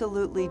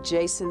Absolutely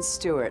Jason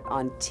Stewart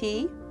on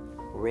T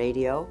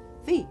Radio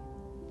V.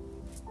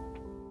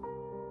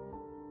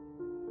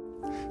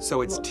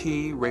 So it's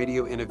T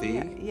Radio and a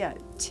V? Yeah,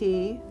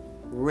 T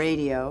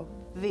Radio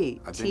V.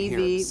 I've been TV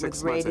here 6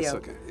 with months. radio.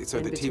 Okay. So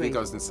in the TV between.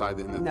 goes inside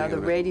the No, the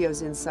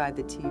radio's inside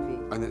the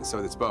TV. And then, so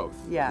it's both.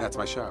 Yeah. And that's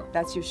my show.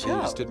 That's your And show.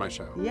 you just did my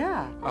show.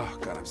 Yeah. Oh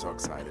God, I'm so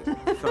excited.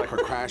 I feel like we're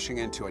crashing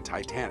into a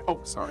Titanic. Oh,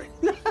 sorry.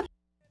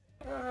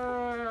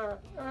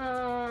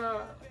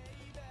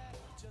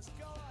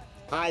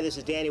 Hi, this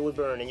is Danny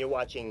Woodburn, and you're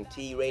watching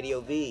T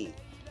Radio V.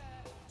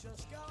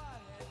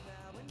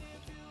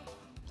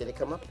 Did it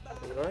come up?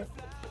 Are you all right?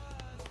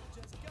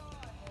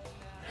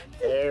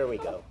 There we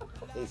go.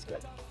 He's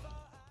good.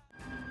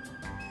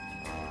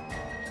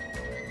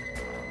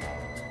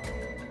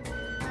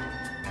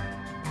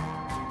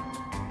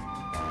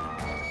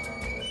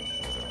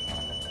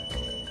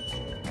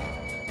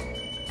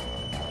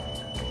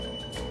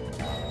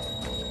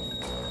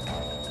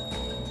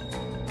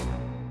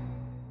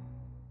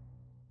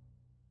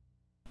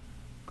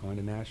 Going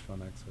to Nashville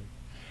next week.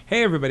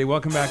 Hey everybody,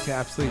 welcome back to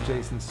Absolutely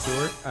Jason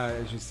Stewart.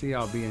 As you see,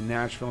 I'll be in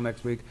Nashville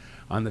next week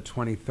on the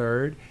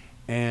 23rd,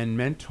 and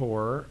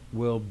Mentor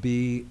will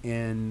be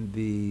in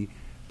the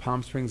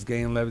Palm Springs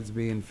Gay and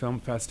Lesbian Film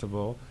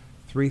Festival,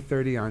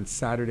 3:30 on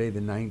Saturday the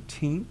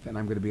 19th, and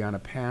I'm going to be on a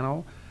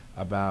panel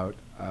about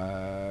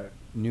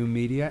new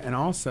media, and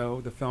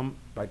also the film,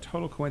 by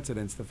total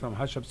coincidence, the film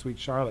Hush Up Sweet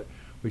Charlotte,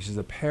 which is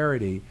a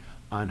parody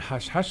on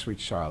Hush Hush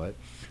Sweet Charlotte,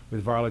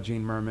 with Varla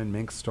Jean Merman,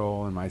 Mink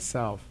Stoll, and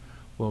myself,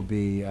 will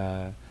be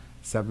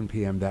 7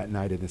 p.m. that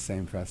night at the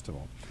same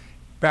festival.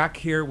 Back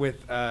here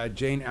with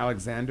Jane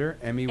Alexander,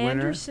 Emmy winner.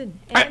 Anderson.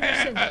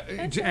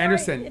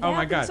 Anderson. It Oh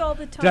my happens God. all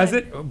the time. Does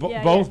it?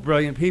 Yeah, Both yeah.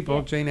 brilliant people.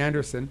 Yeah. Jane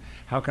Anderson.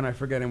 How can I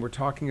forget? And we're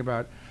talking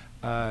about.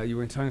 You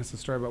were telling us a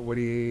story about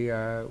Woody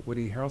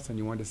Harrelson.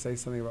 You wanted to say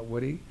something about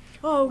Woody?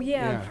 Oh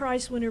yeah, Yeah.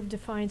 prize winner of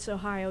Defiance,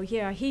 Ohio.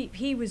 Yeah,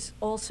 he was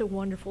also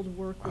wonderful to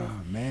work with.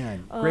 Oh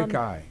man, great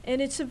guy.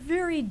 And it's a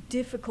very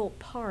difficult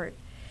part.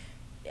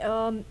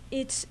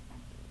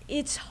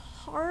 It's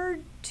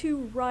hard to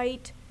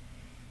write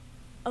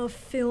a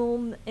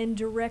film and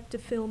direct a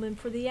film, and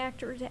for the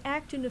actor to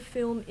act in a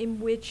film in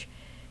which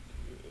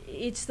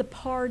it's the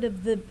part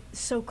of the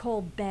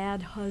so-called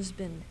bad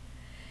husband.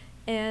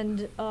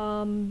 And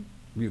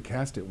You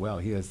cast it well.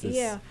 He has this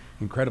Yeah.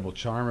 incredible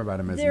charm about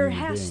him as a there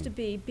human has being. to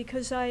be,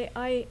 because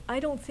I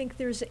don't think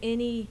there's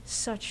any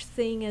such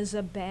thing as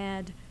a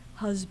bad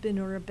husband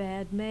or a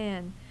bad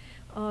man.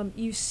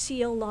 You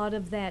see a lot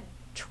of that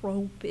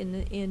trope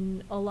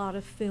in a lot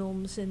of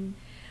films, and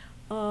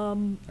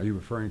Are you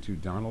referring to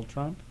Donald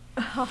Trump?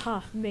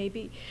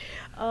 maybe.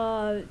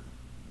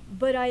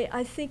 But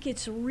I think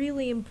it's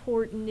really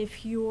important,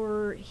 if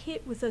you're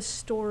hit with a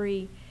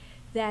story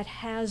that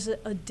has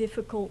a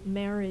difficult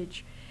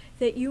marriage,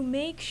 that you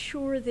make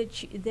sure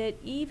that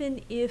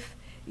even if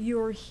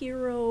your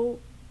hero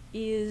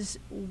is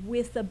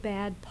with a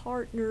bad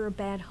partner, a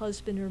bad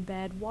husband, or a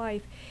bad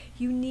wife,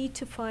 you need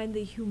to find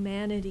the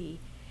humanity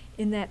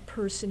in that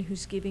person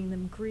who's giving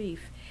them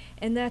grief.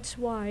 And that's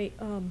why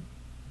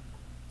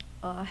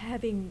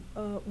having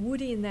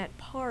Woody in that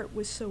part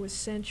was so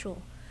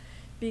essential,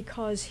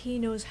 because he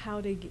knows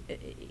how to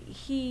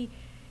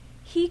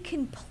he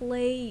can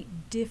play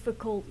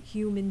difficult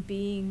human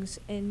beings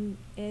and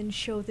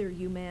show their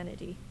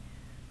humanity.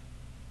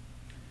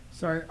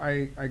 So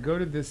I go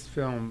to this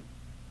film,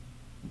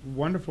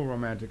 wonderful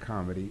romantic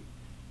comedy.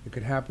 It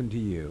Could Happen to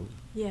You.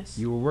 Yes.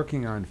 You were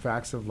working on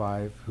Facts of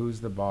Life,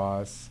 Who's the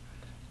Boss,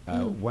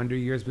 Wonder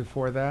Years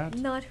before that?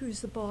 Not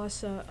Who's the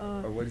Boss.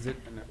 Or what is it?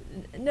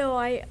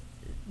 No,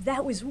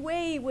 that was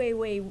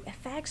way.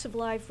 Facts of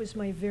Life was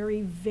my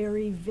very,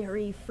 very,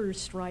 very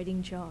first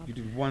writing job. You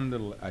did one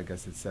little, I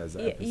guess it says.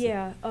 Episode.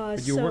 Yeah.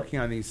 But you were working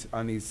on these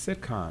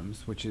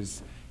sitcoms, which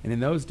is, and in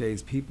those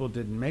days, people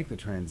didn't make the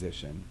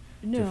transition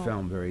to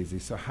film very easy.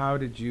 So how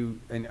did you?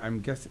 And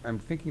I'm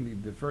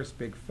thinking the first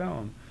big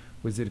film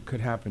was It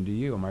Could Happen to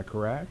You. Am I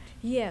correct?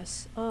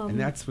 Yes. And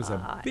that was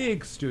a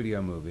big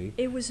studio movie.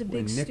 It was a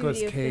big when Nicolas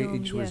studio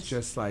Cage film, was yes.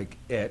 just like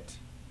it.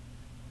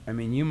 I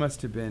mean, you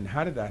must have been.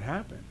 How did that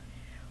happen?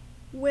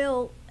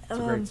 Well, it's a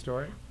great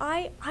story.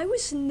 I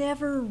was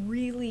never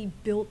really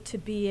built to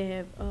be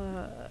a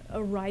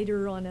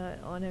writer on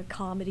a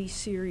comedy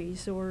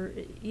series, or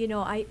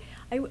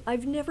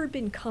I've never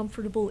been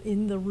comfortable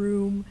in the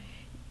room,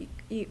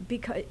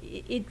 because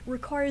it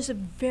requires a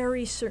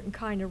very certain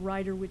kind of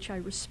writer, which I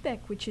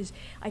respect, which is,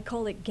 I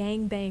call it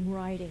gangbang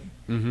writing.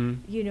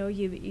 Mm-hmm.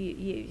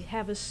 You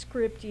have a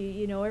script,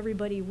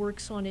 everybody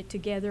works on it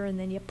together, and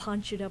then you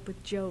punch it up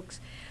with jokes.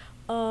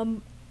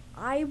 I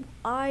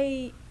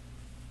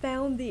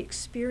found the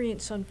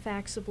experience on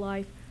Facts of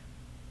Life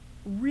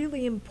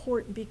really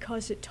important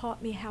because it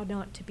taught me how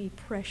not to be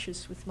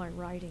precious with my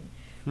writing.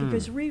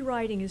 Because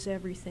rewriting is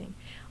everything.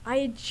 I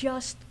had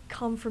just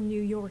come from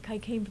New York. I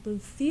came to the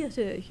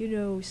theater, you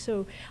know,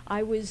 so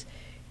I was,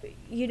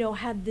 you know,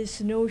 had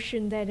this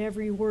notion that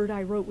every word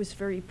I wrote was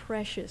very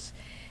precious.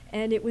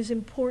 And it was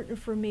important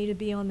for me to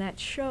be on that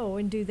show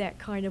and do that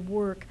kind of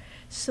work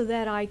so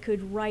that I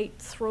could write,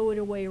 throw it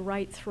away,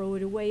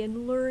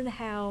 and learn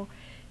how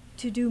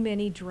to do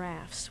many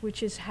drafts,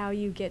 which is how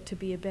you get to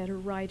be a better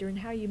writer and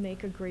how you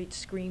make a great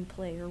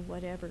screenplay or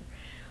whatever.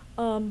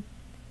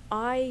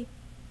 I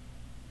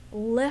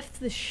left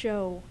the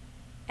show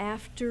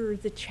after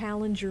the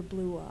Challenger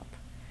blew up.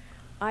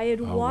 I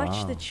had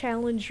watched the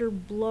Challenger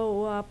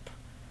blow up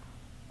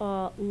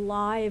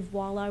live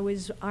while I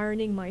was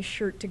ironing my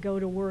shirt to go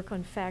to work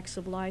on Facts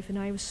of Life, and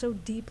I was so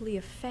deeply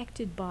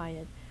affected by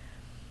it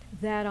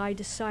that I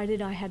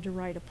decided I had to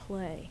write a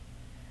play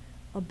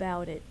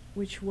about it,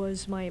 which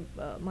was my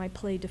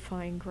play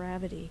Defying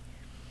Gravity.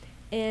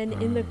 And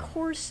in the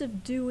course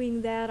of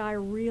doing that, I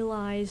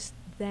realized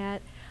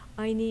that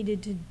I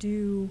needed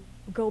to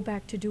go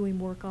back to doing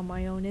work on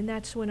my own, and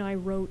that's when I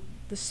wrote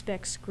the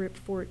spec script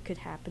for It Could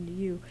Happen to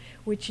You,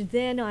 which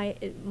then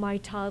my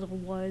title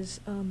was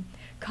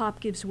Cop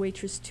Gives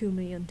Waitress $2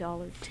 Million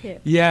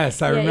Tip.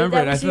 Yes, I remember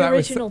that it. was the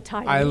original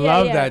title. I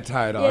love that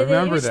title. I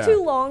remember that. It was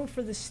too long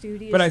for the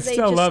studios, but I so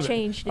still they love just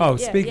changed it. it. Oh,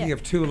 speaking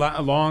of too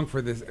long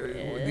for this, the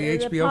HBO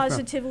The film.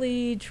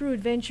 Positively True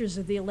Adventures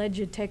of the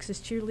Alleged Texas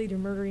Cheerleader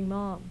Murdering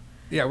Mom.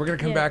 Yeah, we're going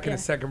to come back in a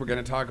second. We're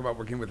going to talk about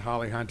working with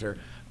Holly Hunter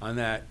on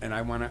that, and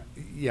I want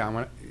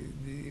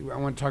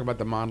to talk about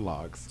the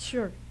monologues.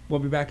 Sure. We'll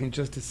be back in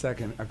just a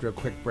second after a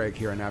quick break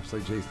here on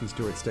Absolute Jason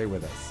Stewart. Stay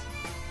with us.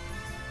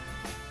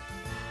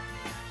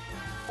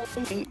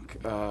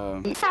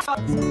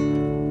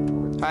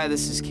 Hi,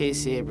 this is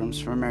Casey Abrams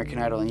from American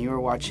Idol, and you are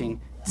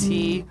watching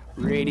T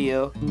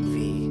Radio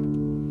V.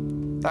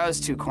 That was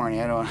too corny.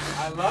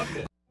 I loved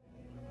it.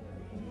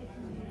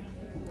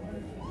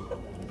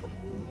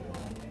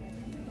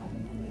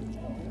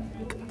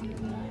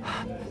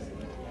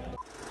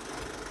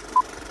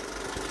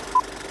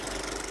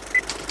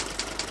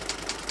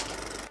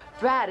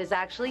 Brad is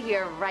actually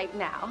here right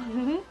now.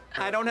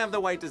 I don't have the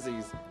white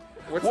disease.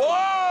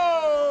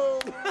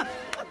 Whoa!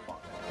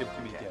 Give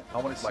me again. I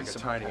want to see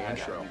some tiny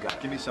intro.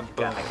 Give me some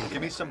boom.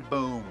 Give me some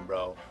boom,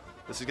 bro.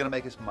 This is gonna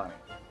make us money.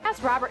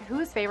 Ask Robert who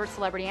his favorite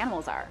celebrity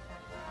animals are.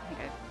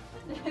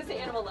 His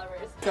animal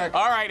lovers.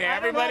 All right,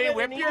 everybody,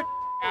 whip your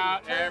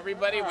out.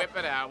 Everybody, whip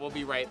it out. We'll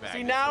be right back.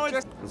 See, now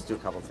it's... Let's do a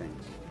couple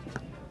things.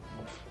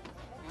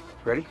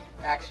 Ready?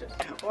 Action.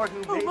 Or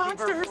who may be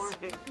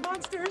performing.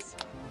 Monsters!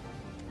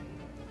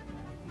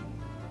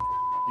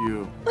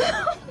 You.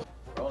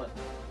 Roll it.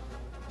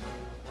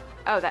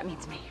 Oh, that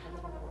means me.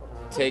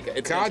 It's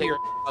gonna take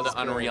the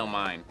unreal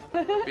mind.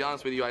 To be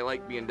honest with you, I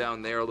like being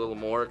down there a little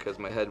more because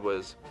my head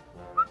was...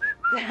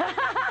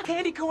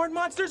 Candy corn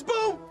monsters,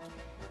 boom!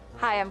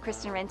 Hi, I'm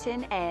Kristen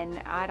Renton, and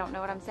I don't know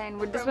what I'm saying.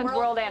 This one's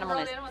World Animal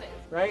Days.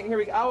 Right, here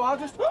we go. Oh, I'll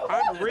just...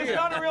 It's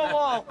not a real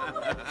wall.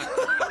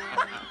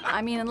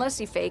 I mean,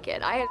 unless you fake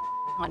it. I had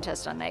a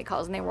contest on night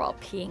calls, and they were all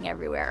peeing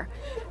everywhere.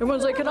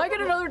 Everyone's like, can I get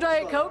another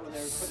Diet Coke?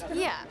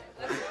 Yeah.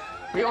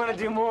 We want to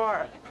do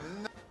more.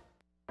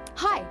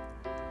 Hi,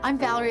 I'm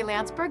Valerie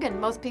Landsberg, and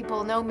most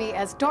people know me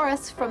as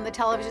Doris from the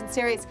television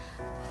series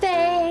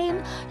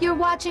Fame. You're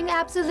watching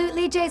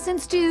Absolutely Jason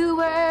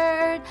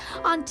Stewart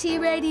on T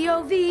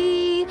Radio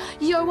V.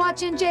 You're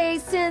watching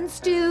Jason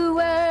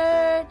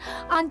Stewart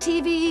on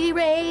TV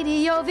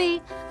Radio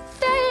V.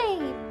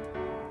 Fame.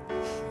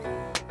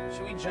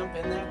 Should we jump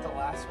in there at the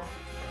last one?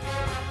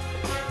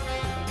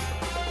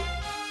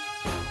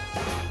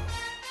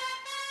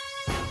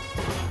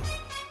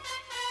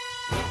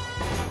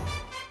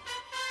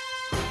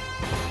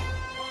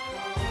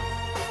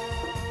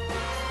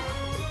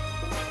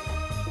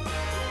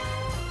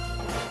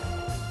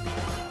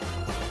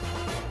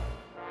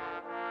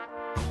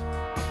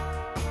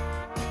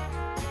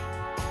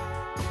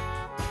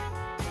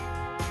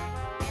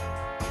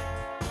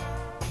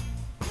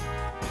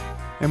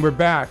 And we're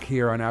back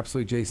here on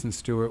Absolute Jason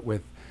Stewart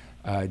with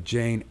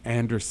Jane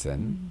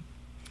Anderson.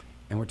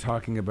 And we're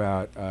talking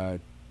about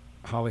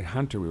Holly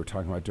Hunter, we were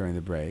talking about during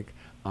the break,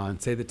 on,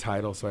 say the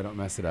title so I don't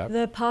mess it up.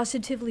 The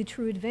Positively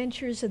True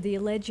Adventures of the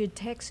Alleged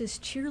Texas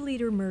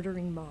Cheerleader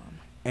Murdering Mom.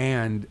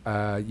 And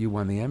you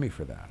won the Emmy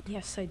for that.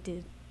 Yes, I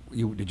did.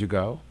 Did you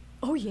go?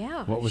 Oh,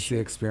 yeah. What was the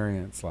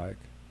experience like?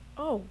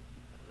 Oh,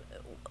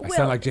 I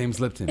sound like James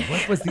Lipton.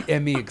 What was the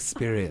Emmy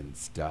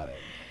experience, darling?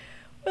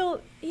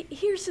 Well,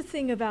 here's the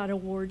thing about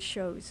award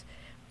shows.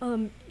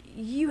 I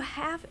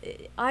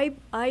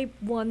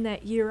won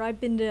that year.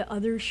 I've been to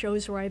other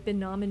shows where I've been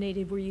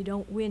nominated where you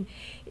don't win.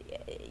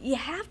 You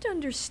have to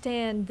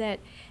understand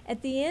that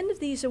at the end of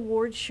these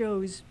award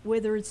shows,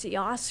 whether it's the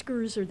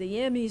Oscars or the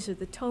Emmys or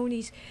the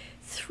Tonys,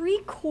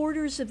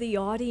 3/4 of the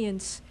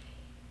audience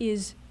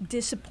is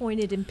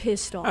disappointed and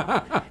pissed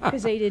off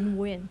because they didn't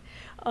win.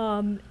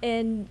 So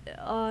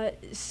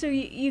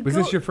you Was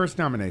go, this your first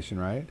nomination,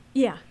 right?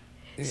 Yeah.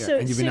 Yeah,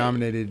 and you've been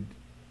nominated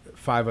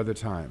 5 other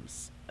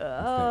times.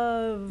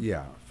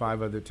 Yeah,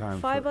 5 other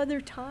times. 5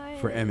 other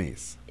times. For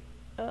Emmys.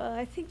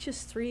 I think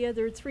just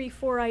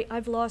 4.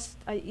 I've lost.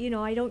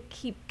 I don't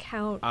keep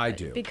count. I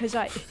do. Because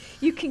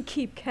you can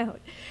keep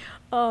count.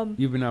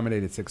 You've been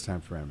nominated 6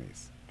 times for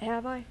Emmys.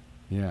 Have I?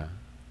 Yeah.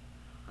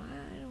 I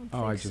don't think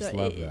Oh, I just so.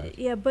 love that.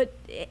 Yeah, but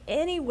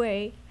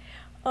anyway,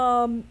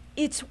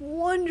 it's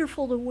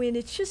wonderful to win.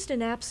 It's just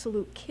an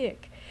absolute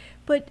kick.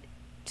 But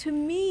to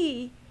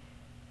me,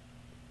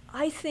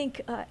 I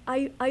think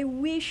I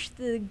wish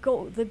the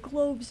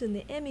Globes and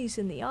the Emmys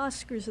and the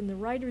Oscars and the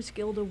Writers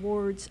Guild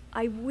Awards,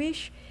 I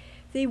wish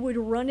they would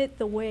run it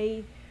the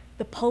way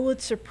the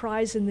Pulitzer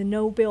Prize and the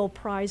Nobel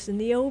Prize and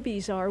the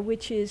Obies are,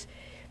 which is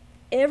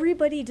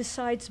everybody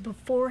decides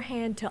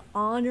beforehand to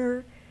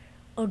honor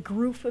a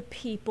group of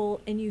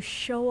people and you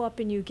show up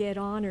and you get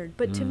honored.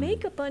 But to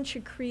make a bunch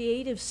of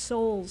creative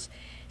souls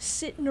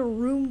sit in a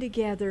room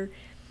together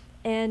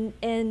and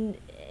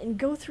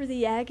go through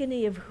the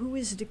agony of who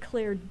is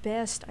declared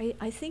best,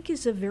 I think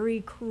is a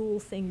very cruel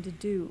thing to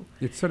do.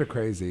 It's sort of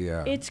crazy,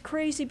 yeah. It's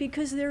crazy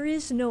because there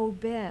is no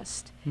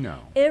best. No.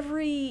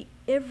 Every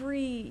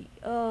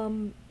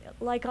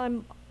like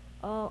I'm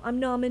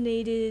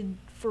nominated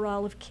for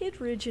Olive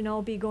Kitteridge, and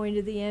I'll be going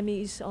to the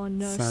Emmys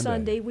on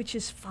Sunday, which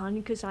is fun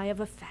because I have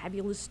a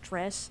fabulous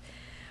dress.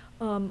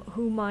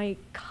 Who my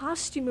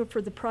costumer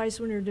for the prize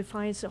winner of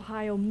Defiance,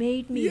 Ohio,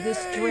 made me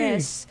this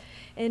dress,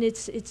 and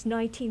it's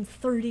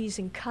 1930s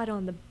and cut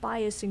on the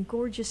bias and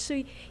gorgeous.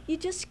 So you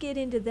just get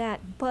into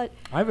that. But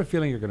I have a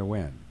feeling you're going to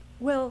win.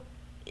 Well,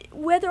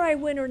 whether I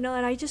win or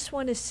not, I just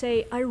want to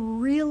say I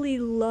really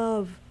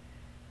love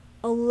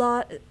a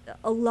lot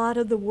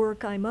of the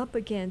work I'm up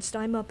against.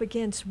 I'm up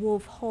against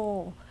Wolf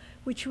Hall,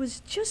 which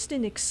was just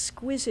an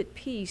exquisite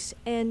piece,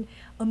 and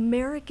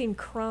American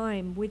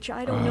Crime, which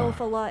I don't know if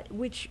a lot,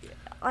 which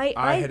I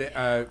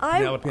had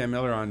Penelope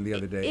Miller on the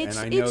other day, and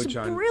I know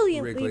John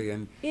Wrigley,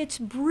 and it's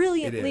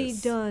brilliantly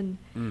done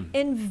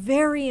and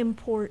very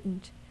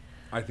important.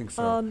 I think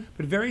so.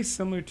 But very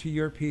similar to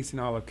your piece in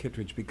Olive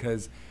Kitteridge,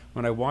 because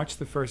when I watched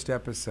the first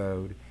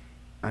episode,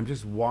 I'm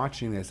just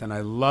watching this, and I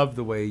love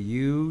the way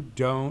you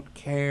don't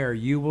care.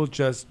 You will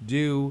just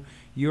do.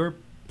 You're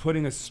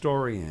putting a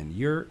story in.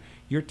 You're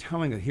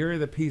telling it. Here are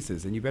the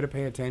pieces, and you better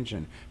pay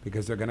attention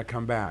because they're going to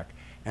come back.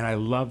 And I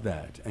love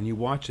that. And you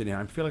watch it, and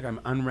I feel like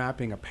I'm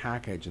unwrapping a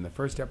package. And the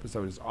first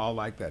episode is all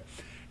like that.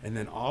 And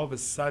then all of a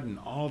sudden,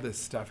 all this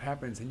stuff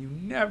happens, and you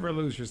never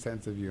lose your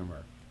sense of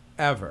humor,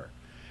 ever.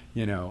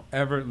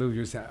 Ever lose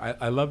your sense.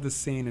 I love the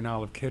scene in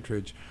Olive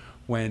Kitteridge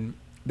when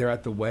they're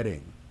at the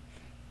wedding.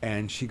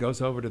 And she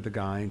goes over to the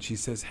guy and she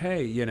says,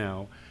 hey,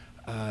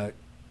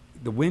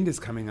 the wind is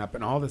coming up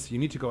and all this. You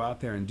need to go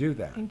out there and do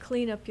that. And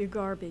clean up your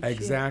garbage.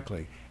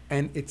 Exactly. Yeah.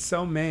 And it's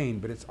so Maine,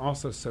 but it's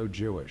also so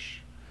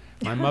Jewish.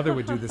 My mother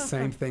would do the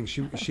same thing.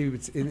 She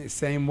was in the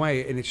same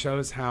way. And it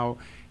shows how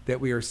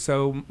that we are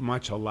so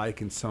much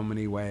alike in so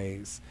many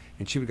ways.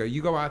 And she would go,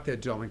 you go out there,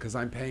 Dylan, because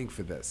I'm paying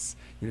for this.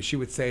 She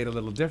would say it a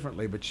little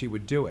differently, but she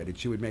would do it. And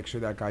she would make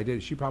sure that guy did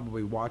it. She'd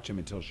probably watch him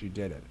until she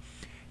did it.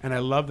 And I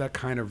love that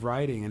kind of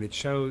writing, and it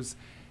shows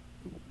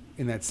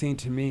in that scene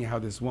to me how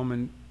this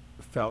woman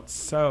felt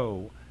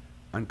so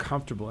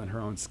uncomfortable in her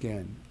own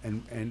skin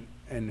and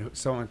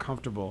so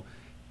uncomfortable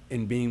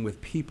in being with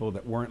people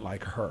that weren't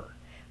like her.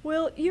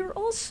 Well, you're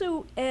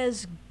also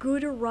as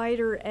good a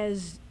writer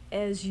as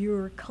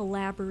your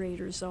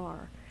collaborators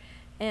are.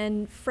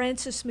 And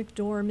Frances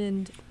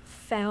McDormand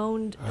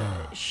found,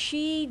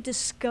 she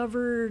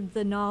discovered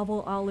the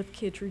novel Olive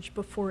Kitteridge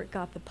before it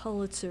got the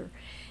Pulitzer,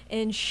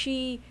 and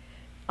she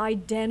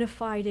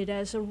identified it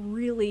as a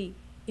really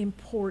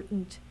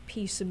important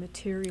piece of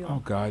material.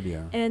 Oh God,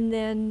 yeah. And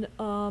then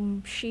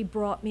she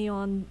brought me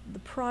on the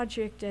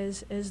project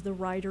as the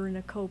writer and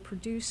a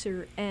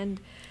co-producer, and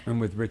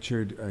with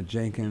Richard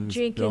Jenkins,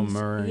 Bill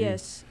Murray,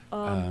 yes,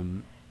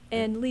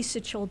 and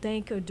Lisa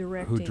Choldenko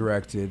directing, who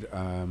directed,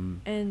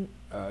 and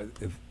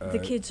The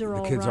Kids Are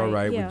All Right. The Kids All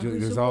Right. Yeah,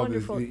 There's all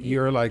this,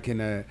 you're like in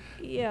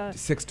a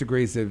 6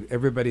 degrees of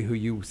everybody who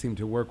you seem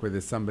to work with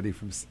is somebody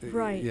from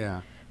right.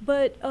 Yeah.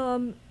 But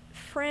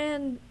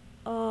Fran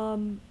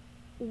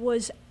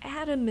was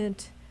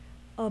adamant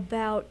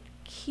about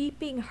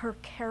keeping her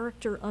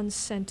character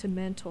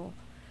unsentimental.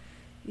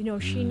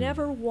 She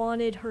never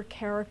wanted her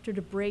character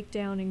to break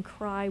down and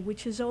cry,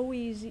 which is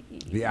always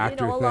the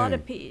actor a thing. lot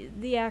of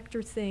the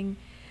actor thing.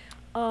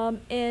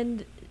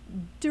 And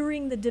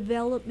during the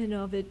development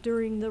of it,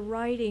 during the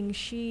writing,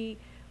 she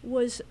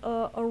was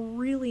a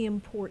really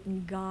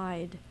important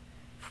guide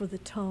for the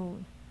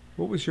tone.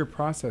 What was your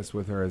process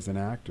with her as an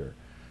actor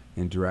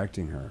in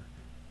directing her?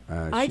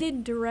 I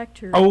didn't direct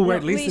her. Oh,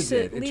 right,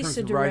 Lisa did. In Lisa terms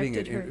of writing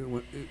directed it,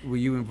 her. were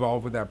you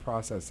involved with that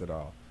process at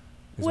all?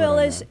 Well,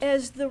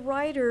 as the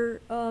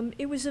writer,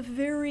 it was a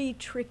very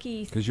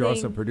tricky thing. Because you're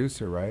also a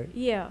producer, right?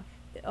 Yeah.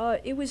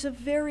 It was a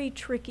very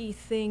tricky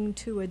thing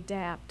to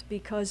adapt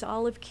because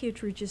Olive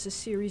Kitteridge is a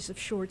series of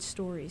short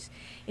stories.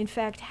 In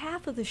fact,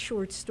 half of the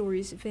short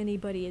stories, if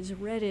anybody has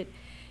read it,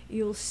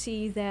 you'll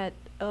see that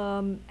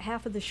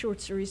half of the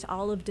short stories,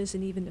 Olive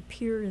doesn't even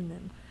appear in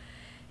them.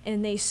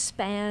 and they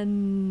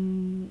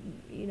span,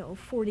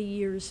 40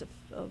 years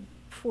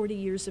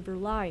of her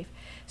life.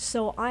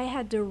 So I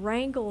had to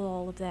wrangle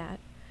all of that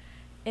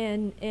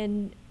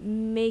and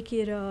make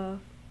it a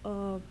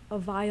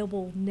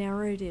viable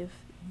narrative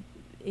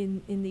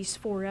in these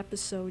 4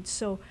 episodes.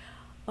 So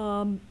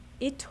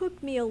it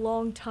took me a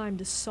long time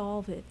to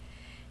solve it.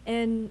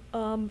 And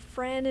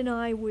Fran and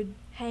I would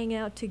hang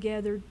out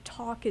together,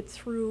 talk it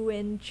through,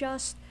 and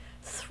just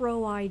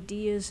throw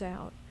ideas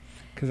out.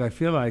 Because I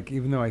feel like,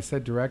 even though I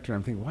said director,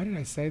 I'm thinking, why did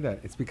I say that?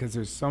 It's because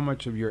there's so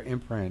much of your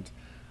imprint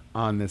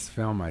on this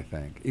film, I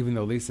think. Even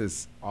though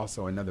Lisa's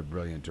also another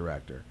brilliant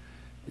director.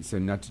 So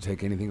not to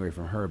take anything away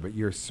from her, but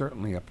you're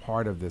certainly a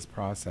part of this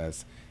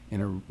process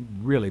in a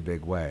really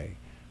big way.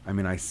 I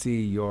mean, I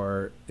see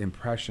your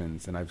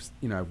impressions, and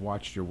I've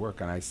watched your work,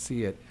 and I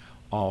see it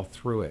all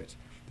through it.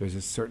 There's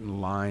a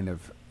certain line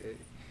of,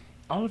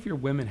 all of your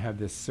women have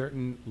this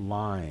certain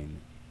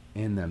line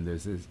in them.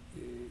 There's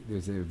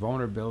a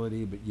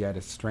vulnerability, but yet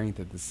a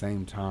strength at the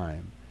same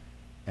time.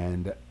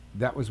 And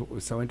that was what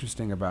was so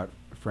interesting about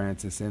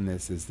Frances in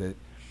this, is that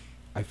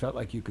I felt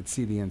like you could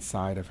see the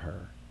inside of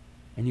her.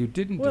 And you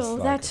didn't Well,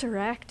 dislike that's it. her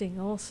acting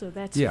also.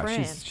 That's Yeah,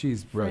 Fran.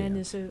 she's brilliant.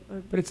 Fran is a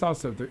but it's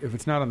also, if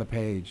it's not on the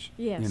page,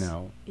 yes,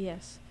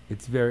 yes.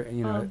 it's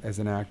very, as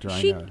an actor,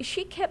 I know.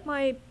 She kept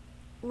my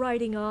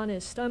writing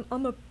honest.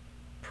 I'm a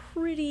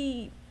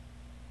pretty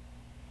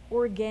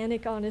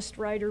organic, honest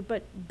writer,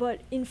 but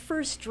in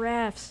first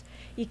drafts,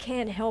 you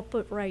can't help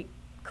but write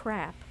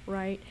crap,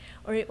 right?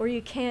 Or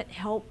you can't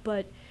help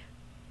but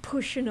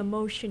push an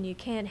emotion. You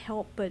can't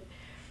help but,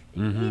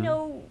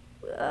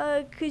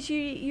 because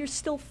you're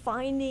still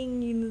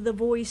finding the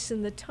voice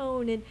and the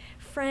tone, and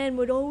Fran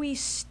would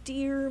always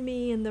steer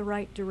me in the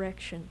right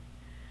direction.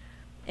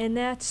 And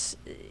that's,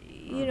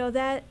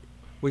 that...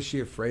 Was she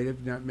afraid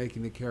of not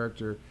making the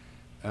character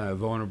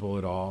vulnerable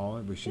at all?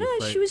 Was she No,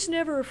 afraid? she was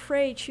never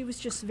afraid. She was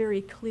just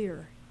very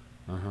clear.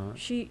 Uh-huh.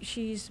 She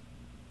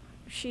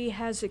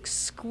has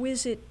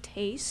exquisite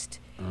taste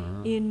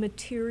Uh-huh. in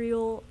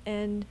material,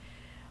 and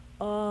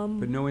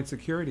but no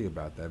insecurity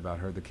about that, about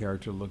her, the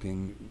character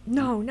looking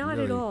no, not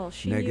really at all.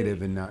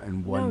 negative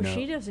and one No, note.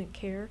 she doesn't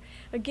care.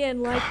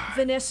 Again, like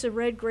Vanessa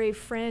Redgrave,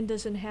 Fran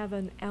doesn't have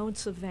an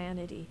ounce of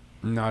vanity.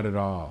 Not at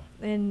all.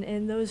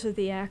 And those are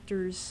the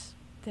actors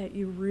that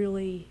you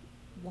really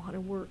want to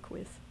work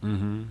with.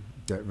 Mm-hmm.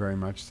 Very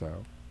much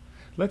so.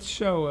 Let's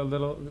show a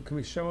little. Can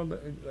we show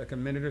like a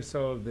minute or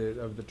so of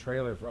the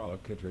trailer for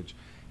Olive Kittredge,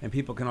 and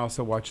people can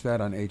also watch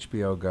that on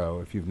HBO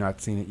Go. If you've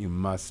not seen it, you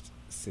must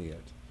see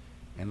it.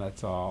 And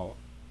let's all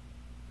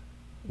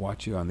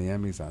watch you on the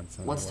Emmys on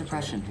Sunday. What's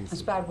depression?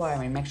 It's bad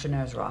wiring, makes your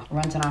nerves raw.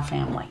 Runs in our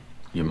family.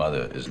 Your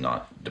mother is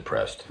not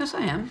depressed. Yes,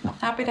 I am.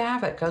 Happy to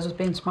have it, because it's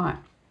being smart.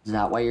 Is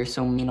that why you're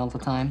so mean all the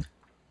time?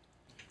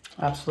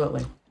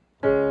 Absolutely.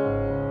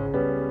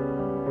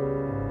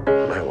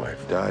 My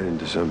wife died in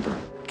December.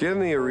 Give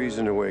me a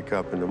reason to wake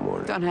up in the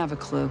morning. Don't have a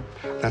clue.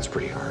 That's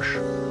pretty harsh.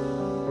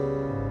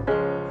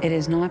 It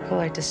is not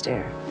polite to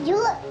stare. You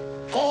look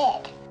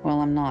dead. Well,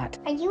 I'm not.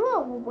 Are you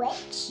a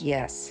witch?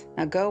 Yes.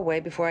 Now go away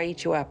before I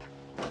eat you up.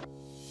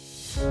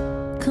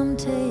 Come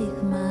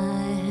take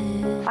my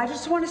hand. I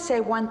just want to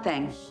say one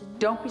thing.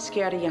 Don't be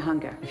scared of your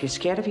hunger. If you're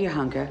scared of your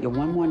hunger, you're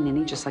one more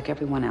ninny just like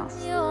everyone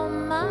else. You're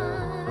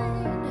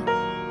mine.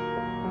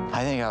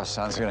 I think our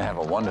son's gonna have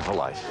a wonderful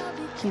life.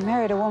 You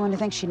married a woman who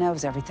thinks she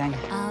knows everything.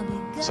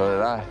 So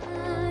did I.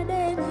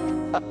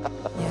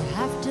 You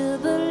have to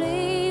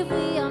believe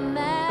we are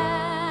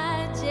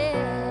magic.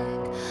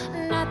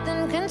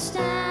 Nothing can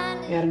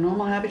stand. You had a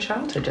normal, happy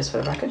childhood, just for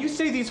the record. You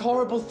say these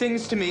horrible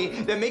things to me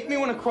that make me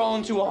want to crawl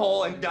into a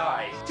hole and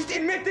die. Just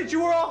admit that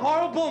you were a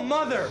horrible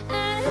mother.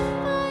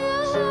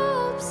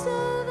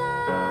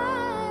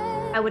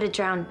 I would have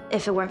drowned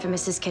if it weren't for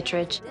Mrs.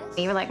 Kittredge.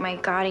 You were like my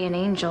guardian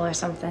angel or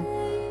something.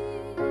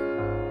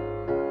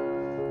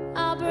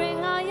 I'll bring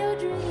all your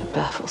dreams. It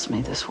baffles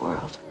me, this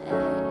world.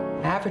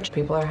 Average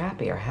people are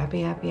happy, happy.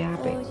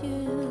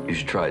 You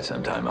should try it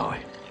sometime, Ollie.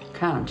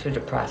 God, I'm too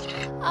depressed.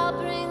 I'll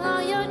bring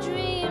all your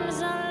dreams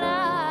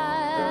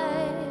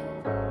alive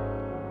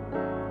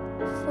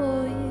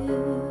for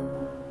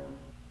you.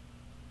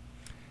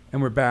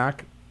 And we're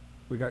back.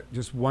 We got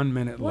just 1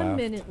 minute left. 1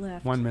 minute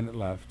left. 1 minute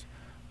left.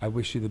 I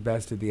wish you the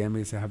best at the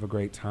Emmys. Have a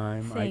great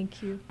time.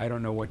 Thank you. I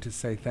don't know what to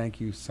say. Thank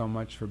you so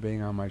much for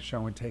being on my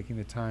show and taking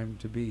the time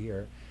to be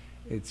here.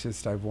 It's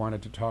just I've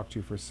wanted to talk to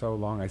you for so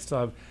long. I still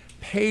have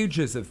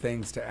pages of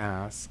things to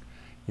ask,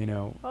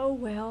 Oh,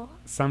 well.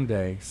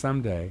 Someday.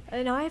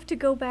 And I have to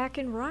go back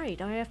and write.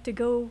 I have to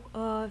go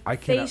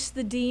face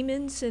the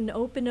demons and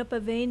open up a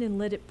vein and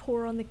let it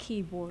pour on the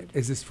keyboard.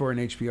 Is this for an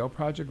HBO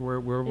project? Where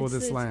will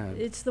this land?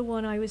 It's the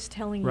one I was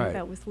telling you Right.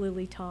 about with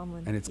Lily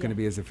Tomlin. And it's going to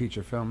be as a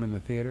feature film in the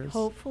theaters?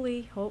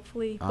 Hopefully.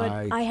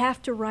 But I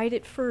have to write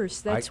it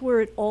first. That's where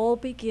it all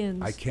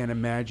begins. I can't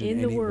imagine in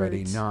anybody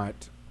words.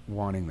 not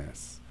wanting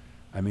this.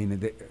 I mean,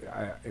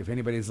 if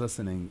anybody's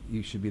listening,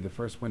 you should be the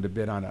first one to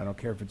bid on it. I don't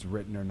care if it's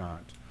written or not.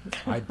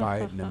 I'd buy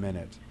it in a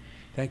minute.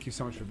 Thank you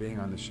so much for being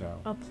on the show.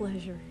 A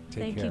pleasure.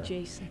 Take Thank care. you,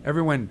 Jason.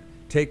 Everyone,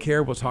 take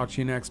care. We'll talk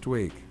to you next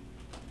week.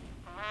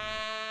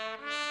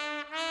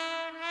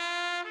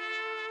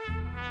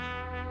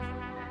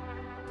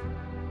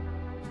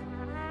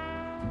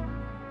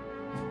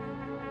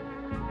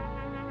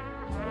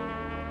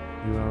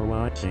 You are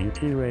watching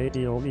T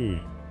Radio V.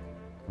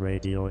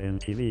 Radio and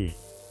TV.